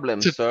no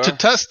problem, sir. to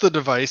test the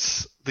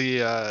device,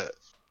 the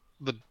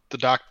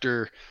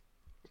doctor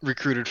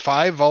recruited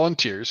 5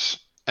 volunteers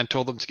and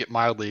told them to get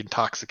mildly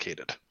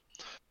intoxicated.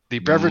 The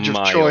beverage of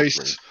Mildly.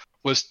 choice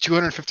was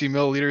 250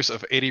 milliliters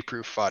of 80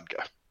 proof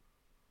vodka.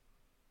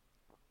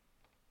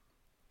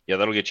 Yeah,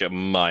 that'll get you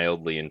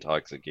mildly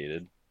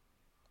intoxicated.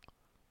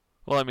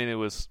 Well, I mean,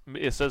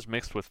 it says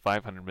mixed with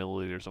 500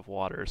 milliliters of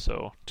water,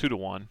 so 2 to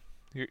 1.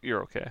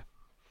 You're okay.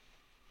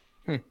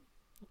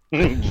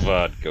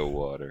 Vodka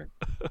water.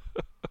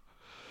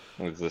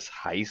 Was this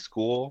high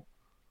school?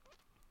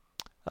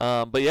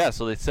 But yeah,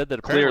 so they said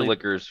that Clear apparently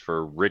liquors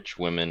for rich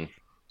women,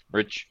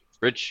 rich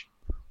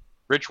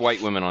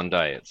white women on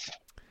diets.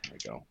 There we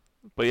go.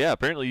 But yeah,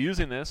 apparently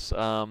using this,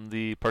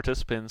 the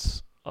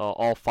participants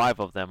all 5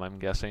 of them, I'm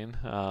guessing,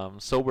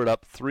 sobered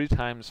up 3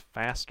 times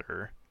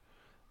faster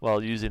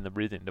while using the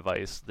breathing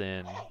device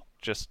than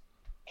just,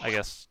 I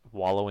guess,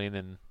 wallowing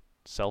in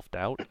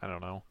self-doubt. I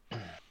don't know.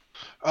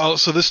 Oh,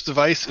 so this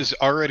device is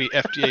already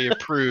FDA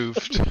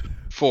approved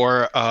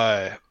for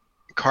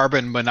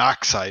carbon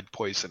monoxide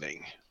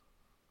poisoning.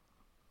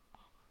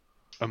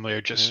 And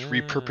they're just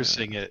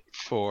repurposing it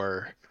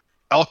for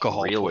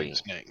alcohol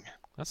poisoning.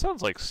 That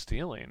sounds like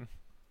stealing.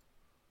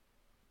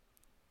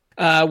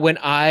 When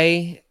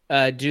I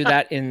do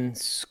that in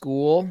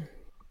school,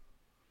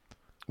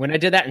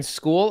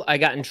 I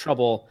got in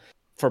trouble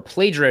for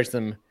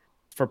plagiarism,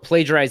 for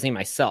plagiarizing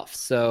myself.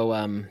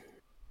 So,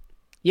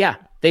 yeah,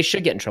 they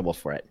should get in trouble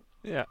for it.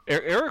 Yeah,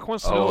 Eric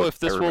wants to know if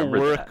this will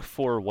work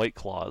for White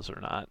Claws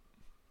or not.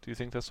 Do you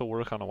think this will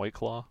work on a White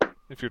Claw?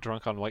 If you're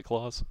drunk on White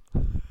Claws?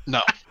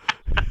 No.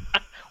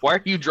 Why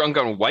are you drunk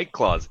on White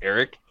Claws,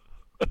 Eric?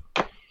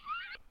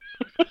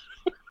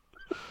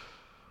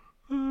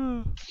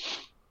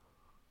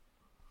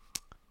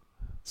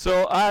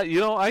 So, I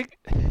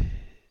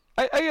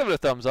give it a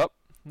thumbs up.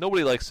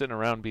 Nobody likes sitting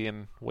around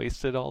being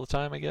wasted all the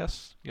time, I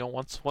guess.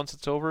 Once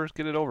it's over,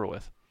 get it over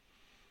with.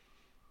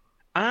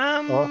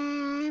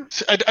 I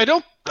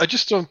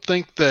just don't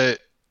think that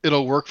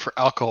it'll work for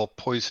alcohol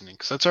poisoning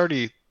because it's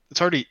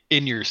already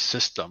in your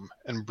system,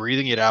 and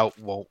breathing it out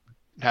won't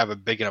have a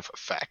big enough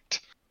effect.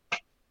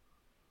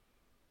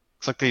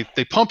 It's like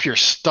they pump your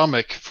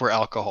stomach for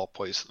alcohol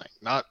poisoning,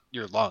 not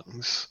your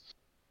lungs.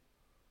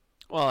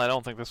 Well, I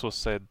don't think this was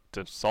said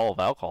to solve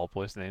alcohol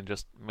poisoning and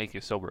just make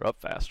you sober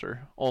up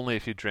faster. Only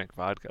if you drink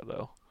vodka,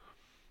 though.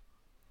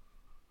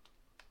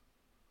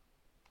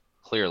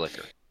 Clear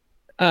liquor.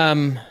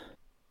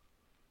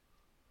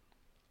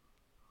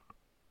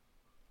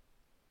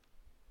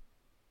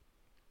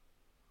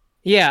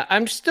 Yeah,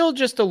 I'm still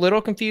just a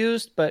little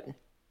confused, but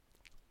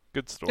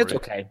good story. It's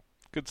okay.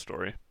 Good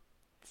story.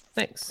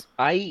 Thanks.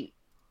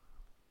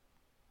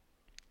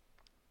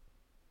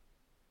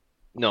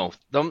 No,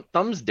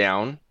 thumbs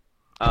down.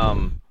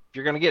 If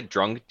you're gonna get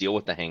drunk, deal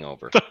with the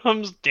hangover.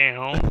 Thumbs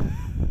down.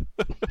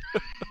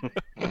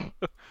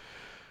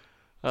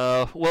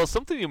 Well,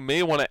 something you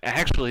may want to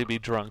actually be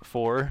drunk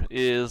for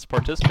is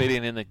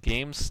participating in the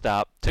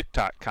GameStop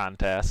TikTok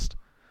contest.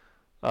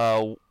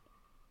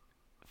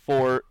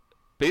 For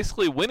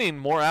basically winning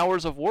more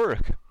hours of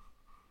work.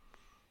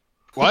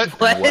 What?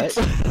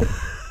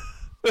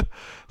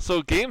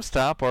 So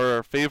GameStop,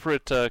 our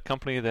favorite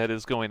company that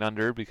is going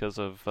under because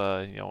of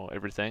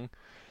everything,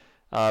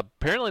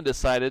 apparently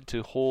decided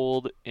to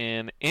hold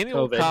an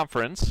annual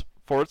conference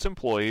for its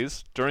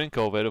employees during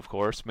COVID. Of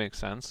course, makes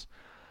sense.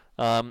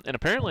 And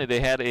apparently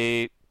they had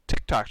a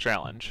TikTok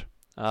challenge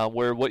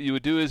where what you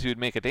would do is you would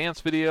make a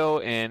dance video,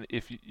 and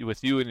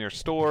with you in your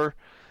store,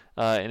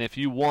 and if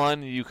you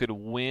won, you could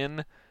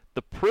win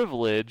the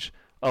privilege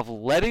of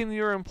letting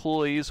your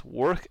employees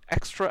work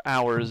extra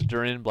hours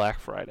during Black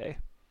Friday.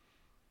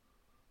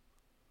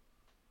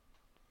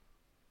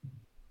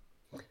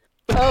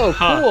 Oh,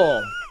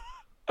 cool.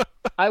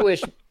 I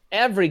wish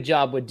every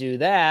job would do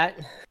that.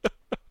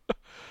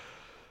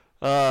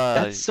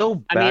 That's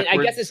so I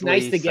guess it's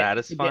nice to get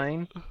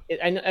satisfying.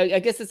 I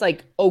guess it's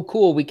like, oh,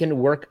 cool, we can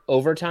work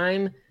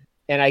overtime,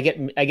 and I get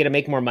to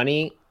make more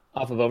money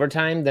off of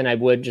overtime than I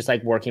would just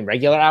like working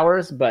regular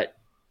hours. But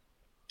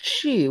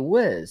gee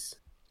whiz,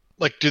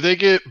 like, do they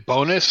get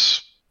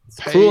bonus? It's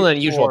cruel and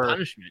unusual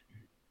punishment.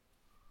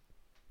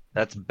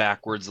 That's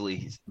backwards.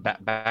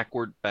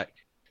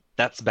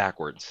 That's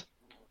backwards,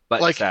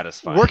 but like,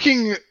 satisfying.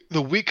 Working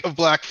the week of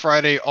Black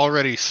Friday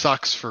already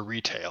sucks for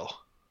retail.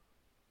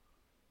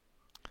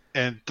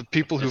 And the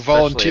people who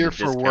volunteer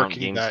for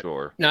working that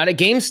store. Not at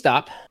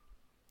GameStop.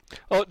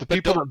 Oh, the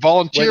people that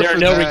volunteer there are for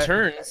no that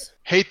returns.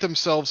 Hate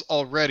themselves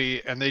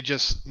already, and they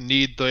just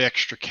need the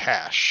extra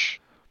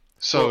cash.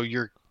 So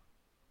you're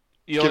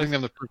giving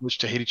them the privilege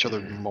to hate each other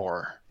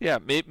more. Yeah,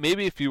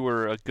 maybe if you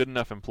were a good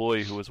enough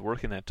employee who was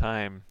working that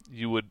time,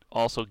 you would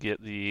also get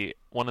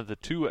one of the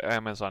 2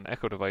 Amazon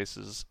Echo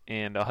devices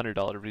and a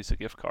 $100 Visa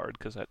gift card,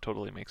 because that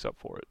totally makes up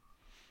for it.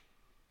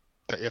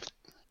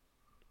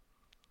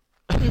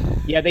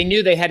 Yeah, they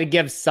knew they had to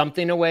give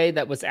something away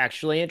that was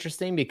actually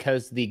interesting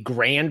because the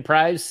grand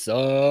prize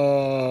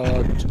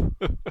sucked.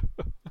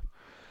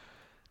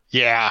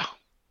 Yeah.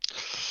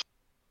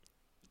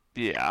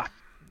 Yeah.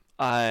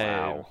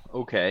 Wow.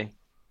 Okay.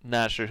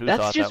 Not sure who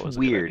That's thought just that was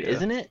weird, a good idea.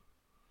 isn't it?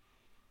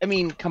 I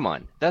mean, come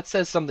on. That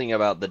says something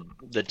about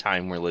the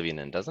time we're living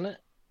in, doesn't it?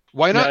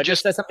 Why not it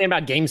just says something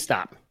about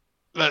GameStop.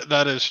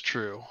 That is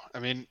true. I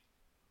mean,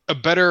 a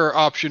better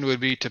option would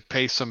be to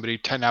pay somebody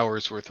 10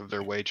 hours worth of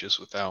their wages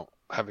without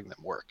having them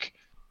work.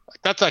 Like,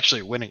 that's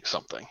actually winning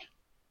something.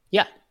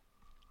 Yeah.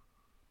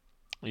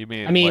 You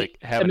mean, like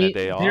having a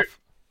day off?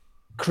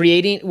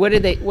 Creating what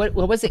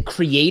was it?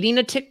 Creating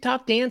a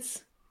TikTok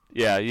dance?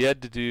 Yeah, you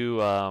had to do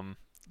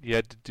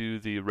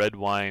the red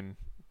wine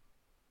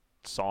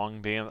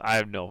song dance. I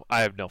have no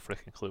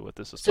freaking clue what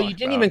this is. So you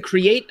didn't even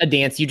create a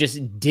dance, you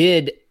just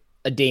did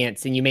a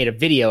dance and you made a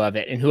video of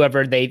it, and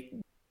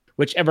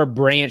whichever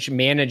branch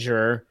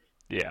manager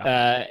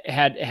Yeah.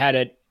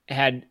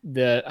 Had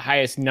the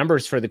highest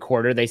numbers for the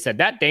quarter. They said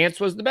that dance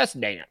was the best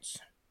dance.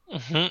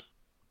 Hmm.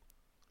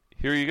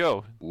 Here you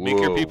go. Make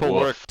your Whoa, people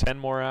woof. work 10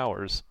 more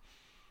hours.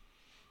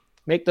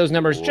 Make those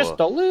numbers just Woof.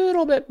 a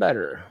little bit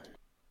better.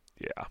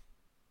 Yeah.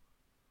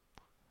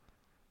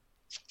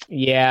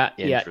 Yeah.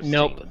 Interesting.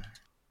 Nope.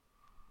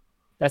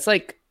 That's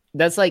like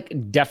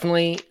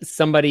definitely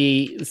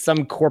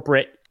some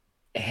corporate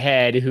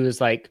head who's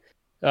like,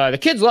 the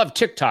kids love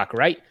TikTok,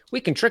 right? We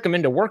can trick them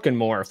into working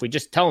more if we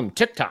just tell them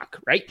TikTok,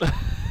 right?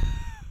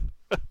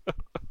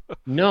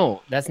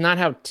 No, that's not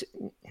how.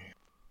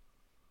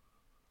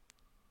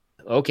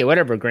 Okay,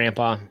 whatever,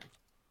 Grandpa.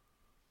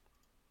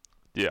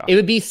 Yeah. It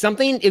would be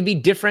something. It'd be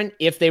different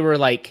if they were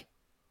like,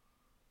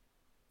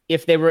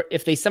 if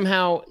they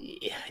somehow.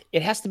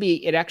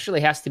 It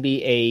actually has to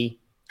be a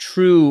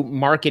true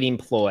marketing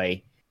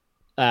ploy,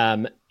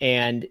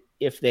 and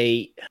if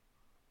they.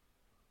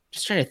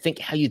 Just trying to think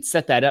how you'd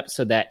set that up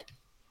so that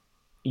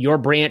your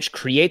branch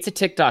creates a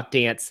TikTok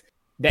dance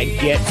that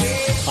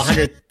gets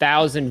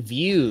 100,000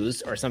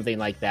 views or something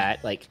like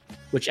that. Like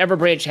whichever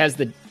branch has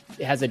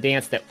a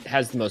dance that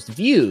has the most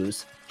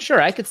views.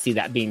 Sure, I could see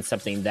that being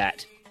something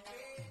that,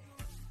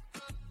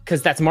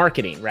 because that's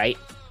marketing, right?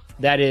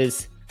 That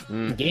is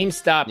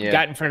GameStop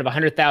got in front of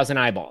 100,000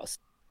 eyeballs.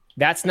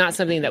 That's not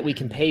something that we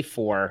can pay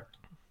for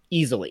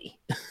easily.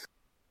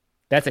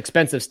 That's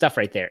expensive stuff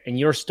right there. And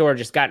your store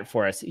just got it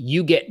for us.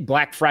 You get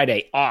Black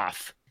Friday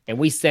off, and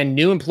we send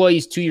new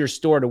employees to your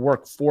store to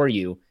work for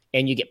you,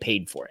 and you get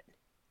paid for it.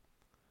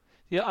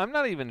 Yeah, I'm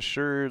not even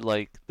sure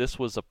like this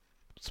was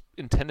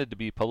intended to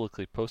be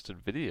publicly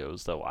posted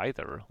videos though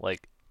either.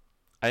 Like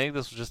I think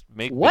this was just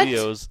make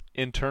videos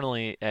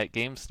internally at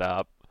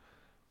GameStop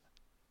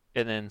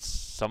and then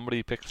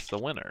somebody picks the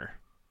winner.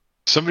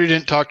 Somebody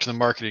didn't talk to the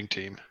marketing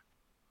team.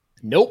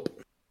 Nope.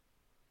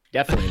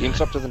 Definitely.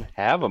 GameStop doesn't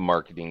have a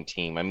marketing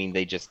team. I mean,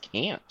 they just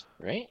can't,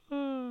 right?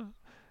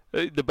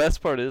 The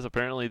best part is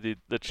apparently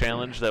the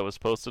challenge that was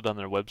posted on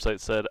their website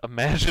said,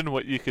 "Imagine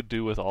what you could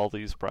do with all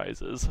these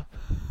prizes."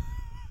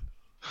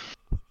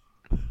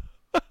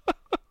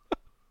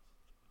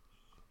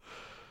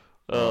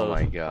 Oh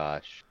my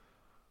gosh.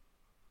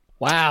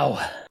 Wow.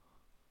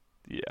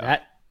 Yeah.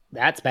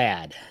 That's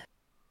bad.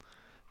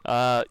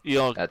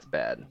 That's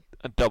bad.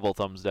 A double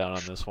thumbs down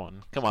on this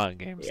one. Come on,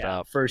 GameStop.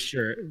 Yeah, for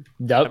sure.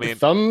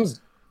 Thumbs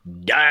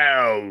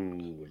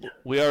down.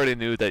 We already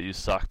knew that you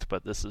sucked,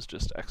 but this is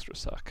just extra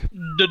suck.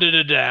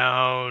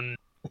 Down.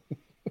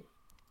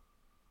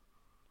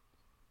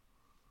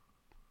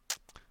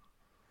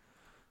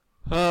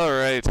 All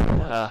right.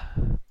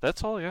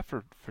 That's all I got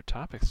for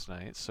topics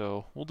tonight.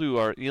 So we'll do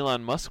our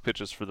Elon Musk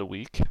pitches for the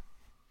week.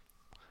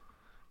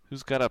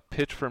 Who's got a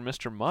pitch for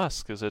Mr.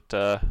 Musk? Is it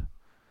as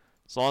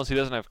long as he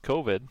doesn't have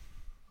COVID,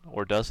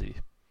 or does he?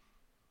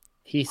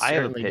 He I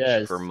have a certainly pitch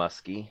does. for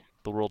Muskie.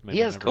 The world may He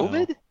has never know.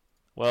 COVID?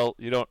 Well,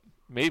 you don't.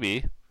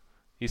 Maybe.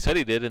 He said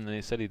he did, and then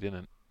he said he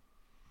didn't.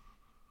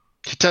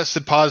 He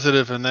tested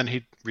positive and then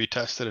he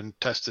retested and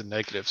tested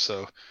negative,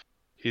 so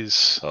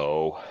he's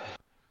Oh.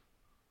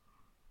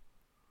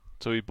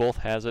 So he both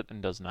has it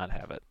and does not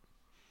have it.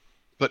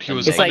 but he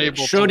was It's like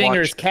unable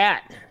Schrodinger's to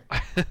watch.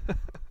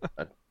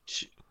 cat.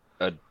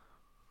 A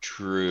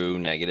true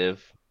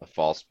negative, a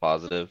false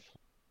positive.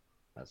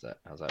 How's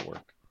that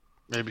work?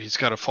 Maybe he's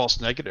got a false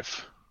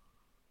negative.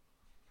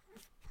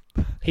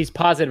 He's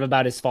positive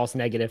about his false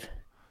negative.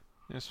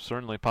 He's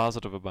certainly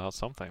positive about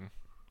something.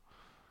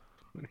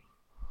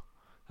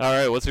 All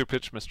right, what's your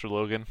pitch, Mr.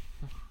 Logan?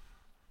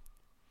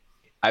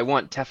 I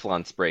want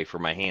Teflon spray for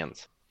my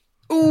hands,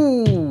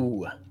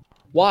 Ooh.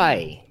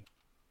 Why?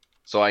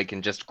 so I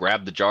can just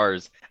grab the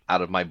jars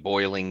out of my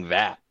boiling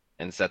vat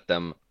and set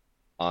them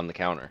on the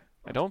counter.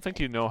 I don't think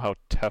you know how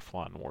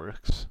Teflon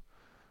works.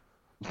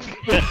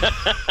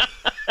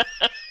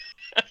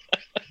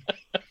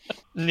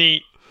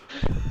 Neat.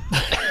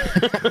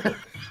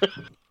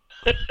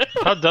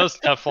 How does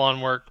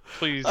Teflon work?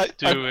 Please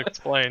do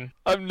explain.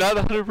 I'm not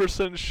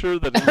 100% sure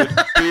that he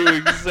would do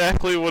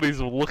exactly what he's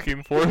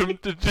looking for him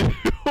to do.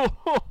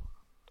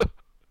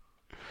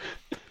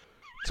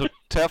 So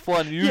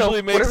Teflon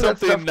usually makes whatever that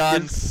something stuff is.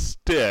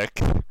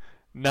 non-stick,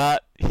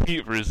 not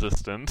heat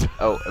resistant.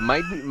 Oh, it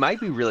might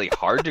be really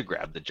hard to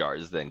grab the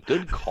jars then.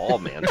 Good call,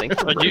 man. Thanks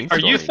for Are you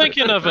brainstorming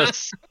thinking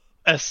this. of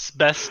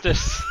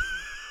asbestos?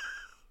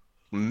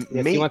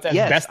 Yes, he wants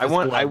Yes,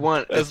 asbestos I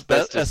want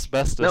asbestos.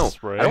 Asbestos No,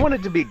 spray. I don't want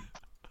it to be.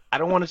 I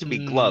don't want it to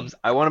be gloves.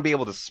 I want to be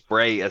able to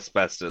spray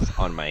asbestos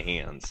on my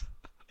hands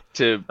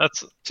to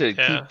That's keep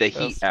the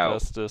heat out.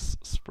 Asbestos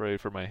spray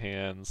for my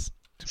hands.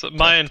 so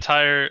my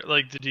entire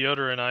the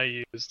deodorant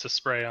I use to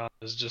spray on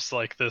is just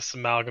like this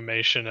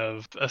amalgamation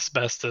of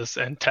asbestos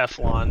and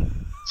Teflon,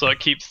 so it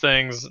keeps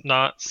things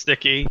not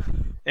sticky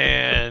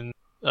and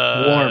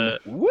Warm.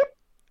 Whoop.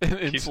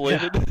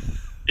 Insulated.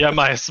 Yeah,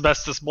 my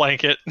asbestos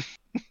blanket.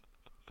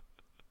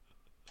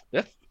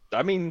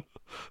 I mean,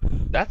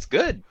 that's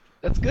good.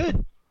 That's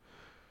good.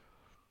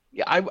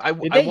 Yeah, I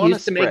Did I they want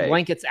used to make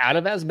blankets out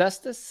of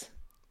asbestos?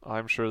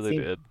 I'm sure they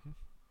Seem- did.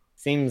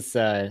 Seems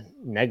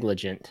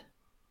negligent.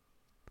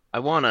 I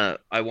wanna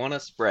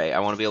spray. I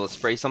wanna be able to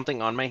spray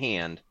something on my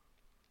hand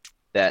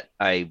that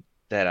I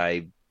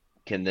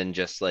can then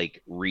just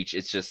like reach.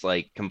 It's just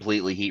like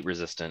completely heat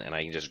resistant, and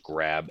I can just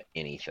grab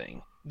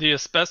anything. The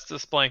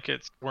asbestos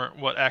blankets weren't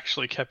what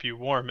actually kept you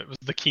warm. It was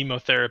the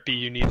chemotherapy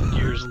you needed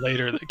years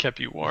later that kept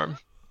you warm.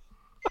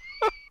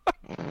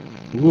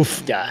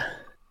 Oofda.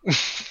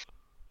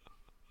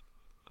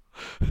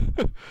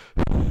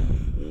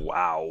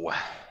 Wow.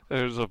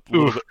 There's a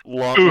little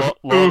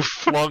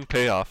bit long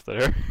payoff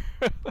there.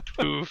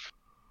 Oof.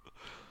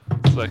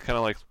 So I kind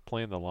of like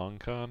playing the long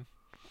con.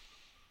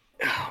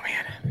 Oh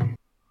man.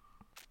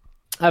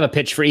 I have a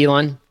pitch for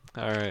Elon.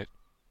 All right.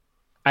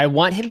 I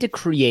want him to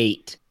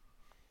create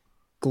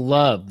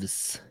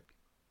gloves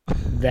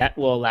that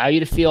will allow you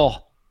to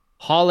feel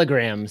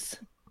holograms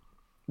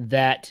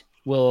that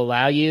will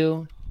allow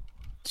you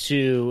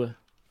to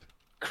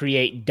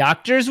create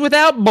Doctors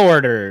Without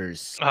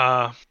Borders.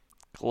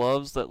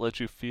 Gloves that let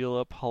you feel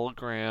up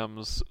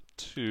holograms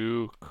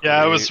to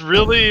Yeah, I was create-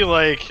 really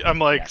like, I'm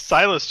like,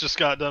 Silas just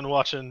got done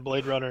watching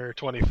Blade Runner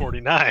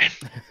 2049.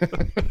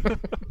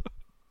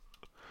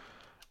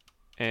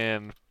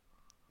 and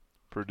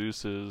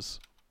produces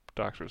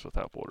Doctors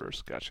Without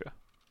Borders. Gotcha.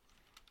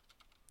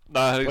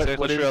 Not exactly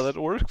what sure how is-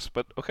 that works,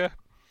 but okay.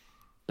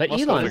 But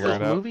Must What Elon, is figure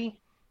that it out. movie?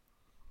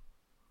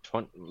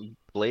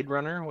 Blade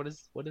Runner? What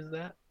is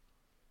that?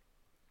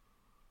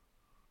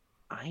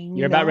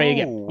 you're about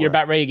ready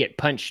to get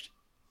punched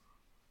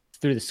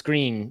through the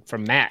screen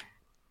from Matt.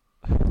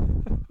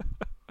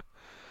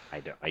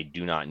 I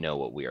do not know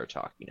what we are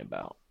talking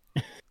about.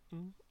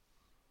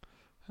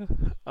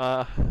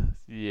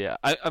 Yeah.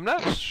 I'm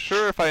not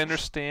sure if I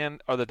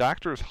understand. Are the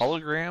doctors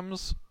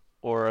holograms,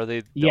 or are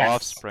they the Yes.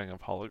 offspring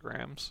of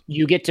holograms?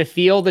 You get to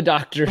feel the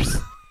Doctors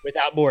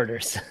Without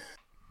Borders.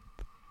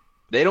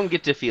 They don't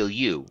get to feel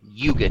you.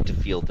 You get to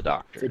feel the It's a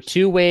doctors.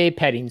 two-way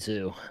petting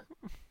zoo.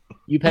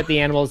 You pet the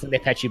animals and they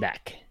pet you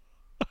back.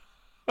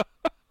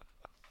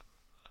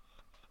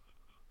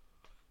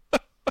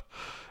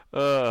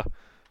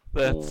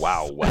 That's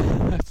Wow.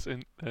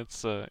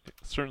 that's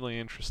certainly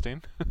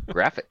interesting.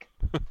 Graphic.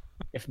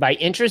 If by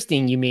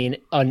interesting you mean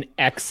an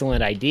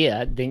excellent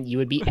idea, then you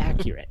would be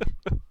accurate.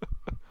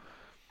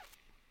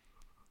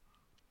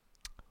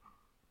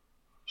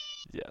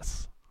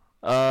 Yes.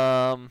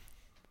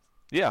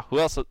 Yeah. Who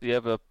else? You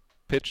have a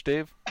pitch,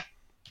 Dave?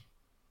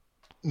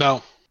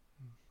 No.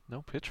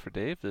 No pitch for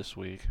Dave this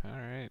week. All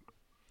right.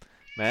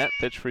 Matt,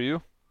 pitch for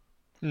you?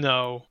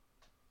 No.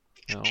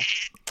 No.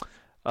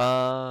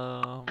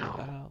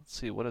 Let's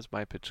see. What is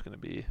my pitch going to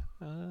be?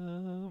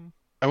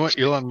 I want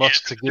Elon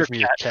Musk to give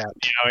me a cat.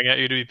 Meowing at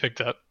you to be picked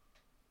up.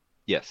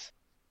 Yes.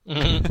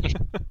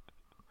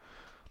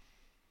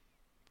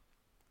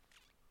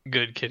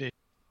 Good kitty.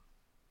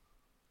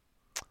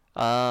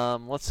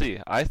 Let's see.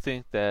 I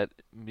think that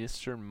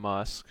Mr.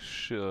 Musk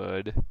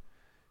should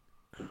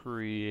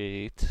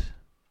create.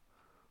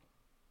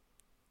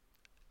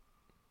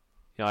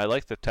 You know, I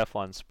like the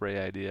Teflon spray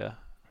idea,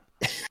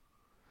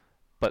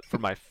 but for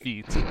my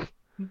feet,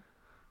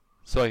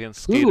 so I can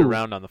skate Ooh.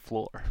 around on the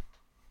floor.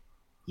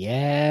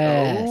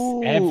 Yes,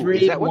 Oh,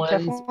 is that what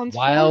everyone's Teflon's for?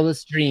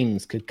 wildest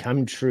dreams could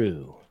come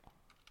true.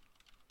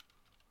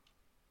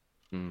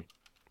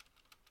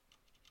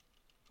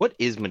 What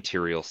is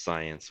material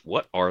science?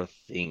 What are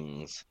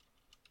things?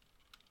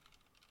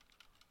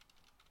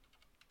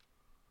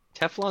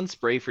 Teflon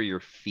spray for your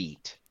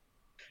feet.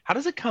 How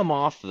does it come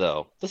off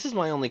though? This is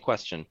my only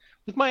question.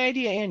 With my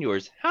idea and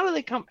yours, how does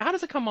it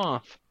come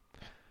off?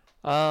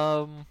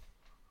 Or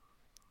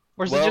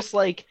is Well- it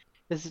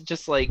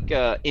just like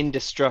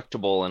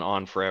indestructible and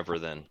on forever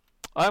then?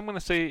 I'm gonna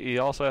say he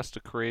also has to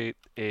create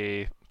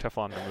a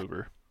Teflon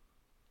remover.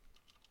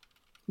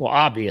 Well,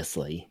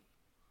 obviously.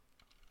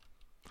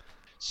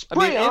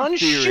 Spray in on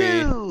theory-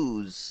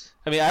 shoes.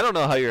 I mean, I don't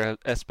know how your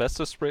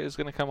asbestos spray is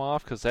gonna come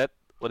off, because that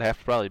would have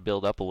to probably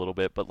build up a little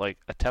bit. But like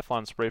a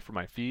Teflon spray for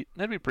my feet,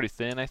 that'd be pretty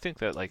thin. I think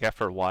that like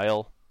after a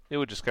while, it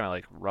would just kind of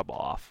like rub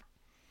off.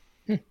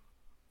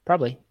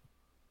 Probably.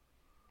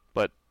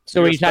 But So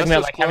your are you talking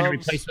about asbestos like having to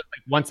gloves? replace it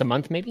like once a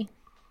month, maybe?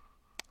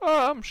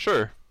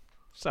 Sure.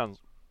 Sounds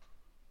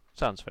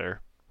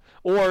fair.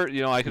 Or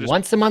I could just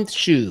Once a month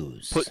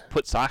shoes.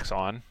 put socks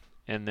on,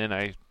 and then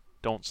I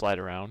don't slide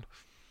around.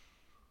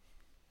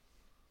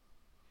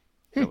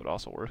 That would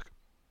also work.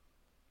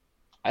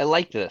 I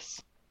like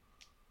this.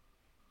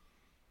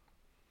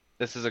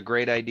 This is a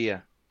great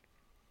idea.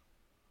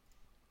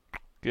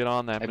 Get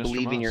on that, I Mr.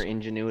 believe in Musk. your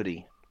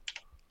ingenuity.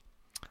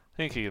 I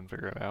think he can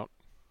figure it out.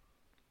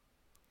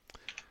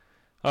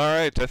 All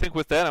right, I think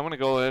with that, I'm going to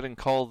go ahead and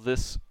call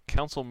this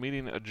council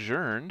meeting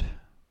adjourned.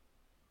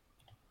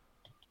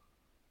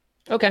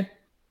 Okay.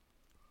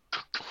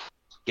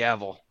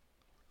 Gavel.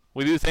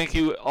 We do thank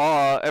you,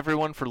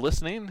 everyone, for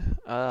listening.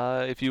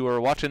 If you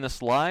are watching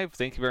this live,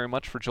 thank you very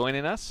much for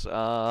joining us.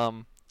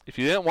 If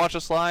you didn't watch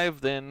us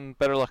live, then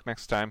better luck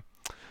next time.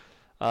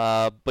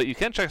 But you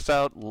can check us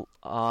out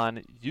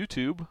on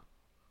YouTube,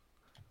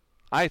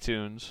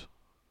 iTunes,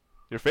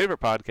 your favorite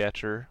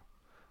podcatcher,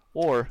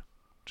 or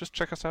just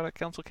check us out at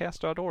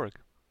councilcast.org.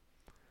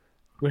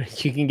 where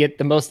you can get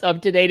the most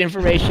up-to-date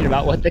information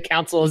about what the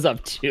council is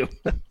up to.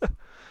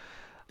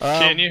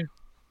 Can you?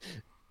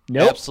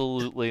 Nope.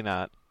 Absolutely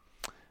not.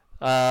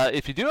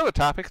 If you do have a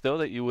topic, though,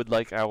 that you would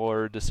like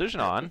our decision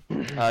on,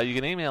 you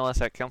can email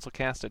us at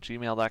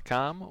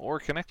councilcast@gmail.com or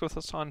connect with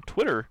us on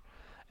Twitter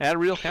at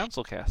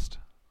RealCouncilCast.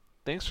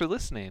 Thanks for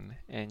listening,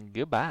 and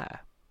goodbye.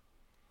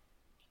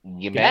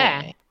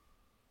 Goodbye.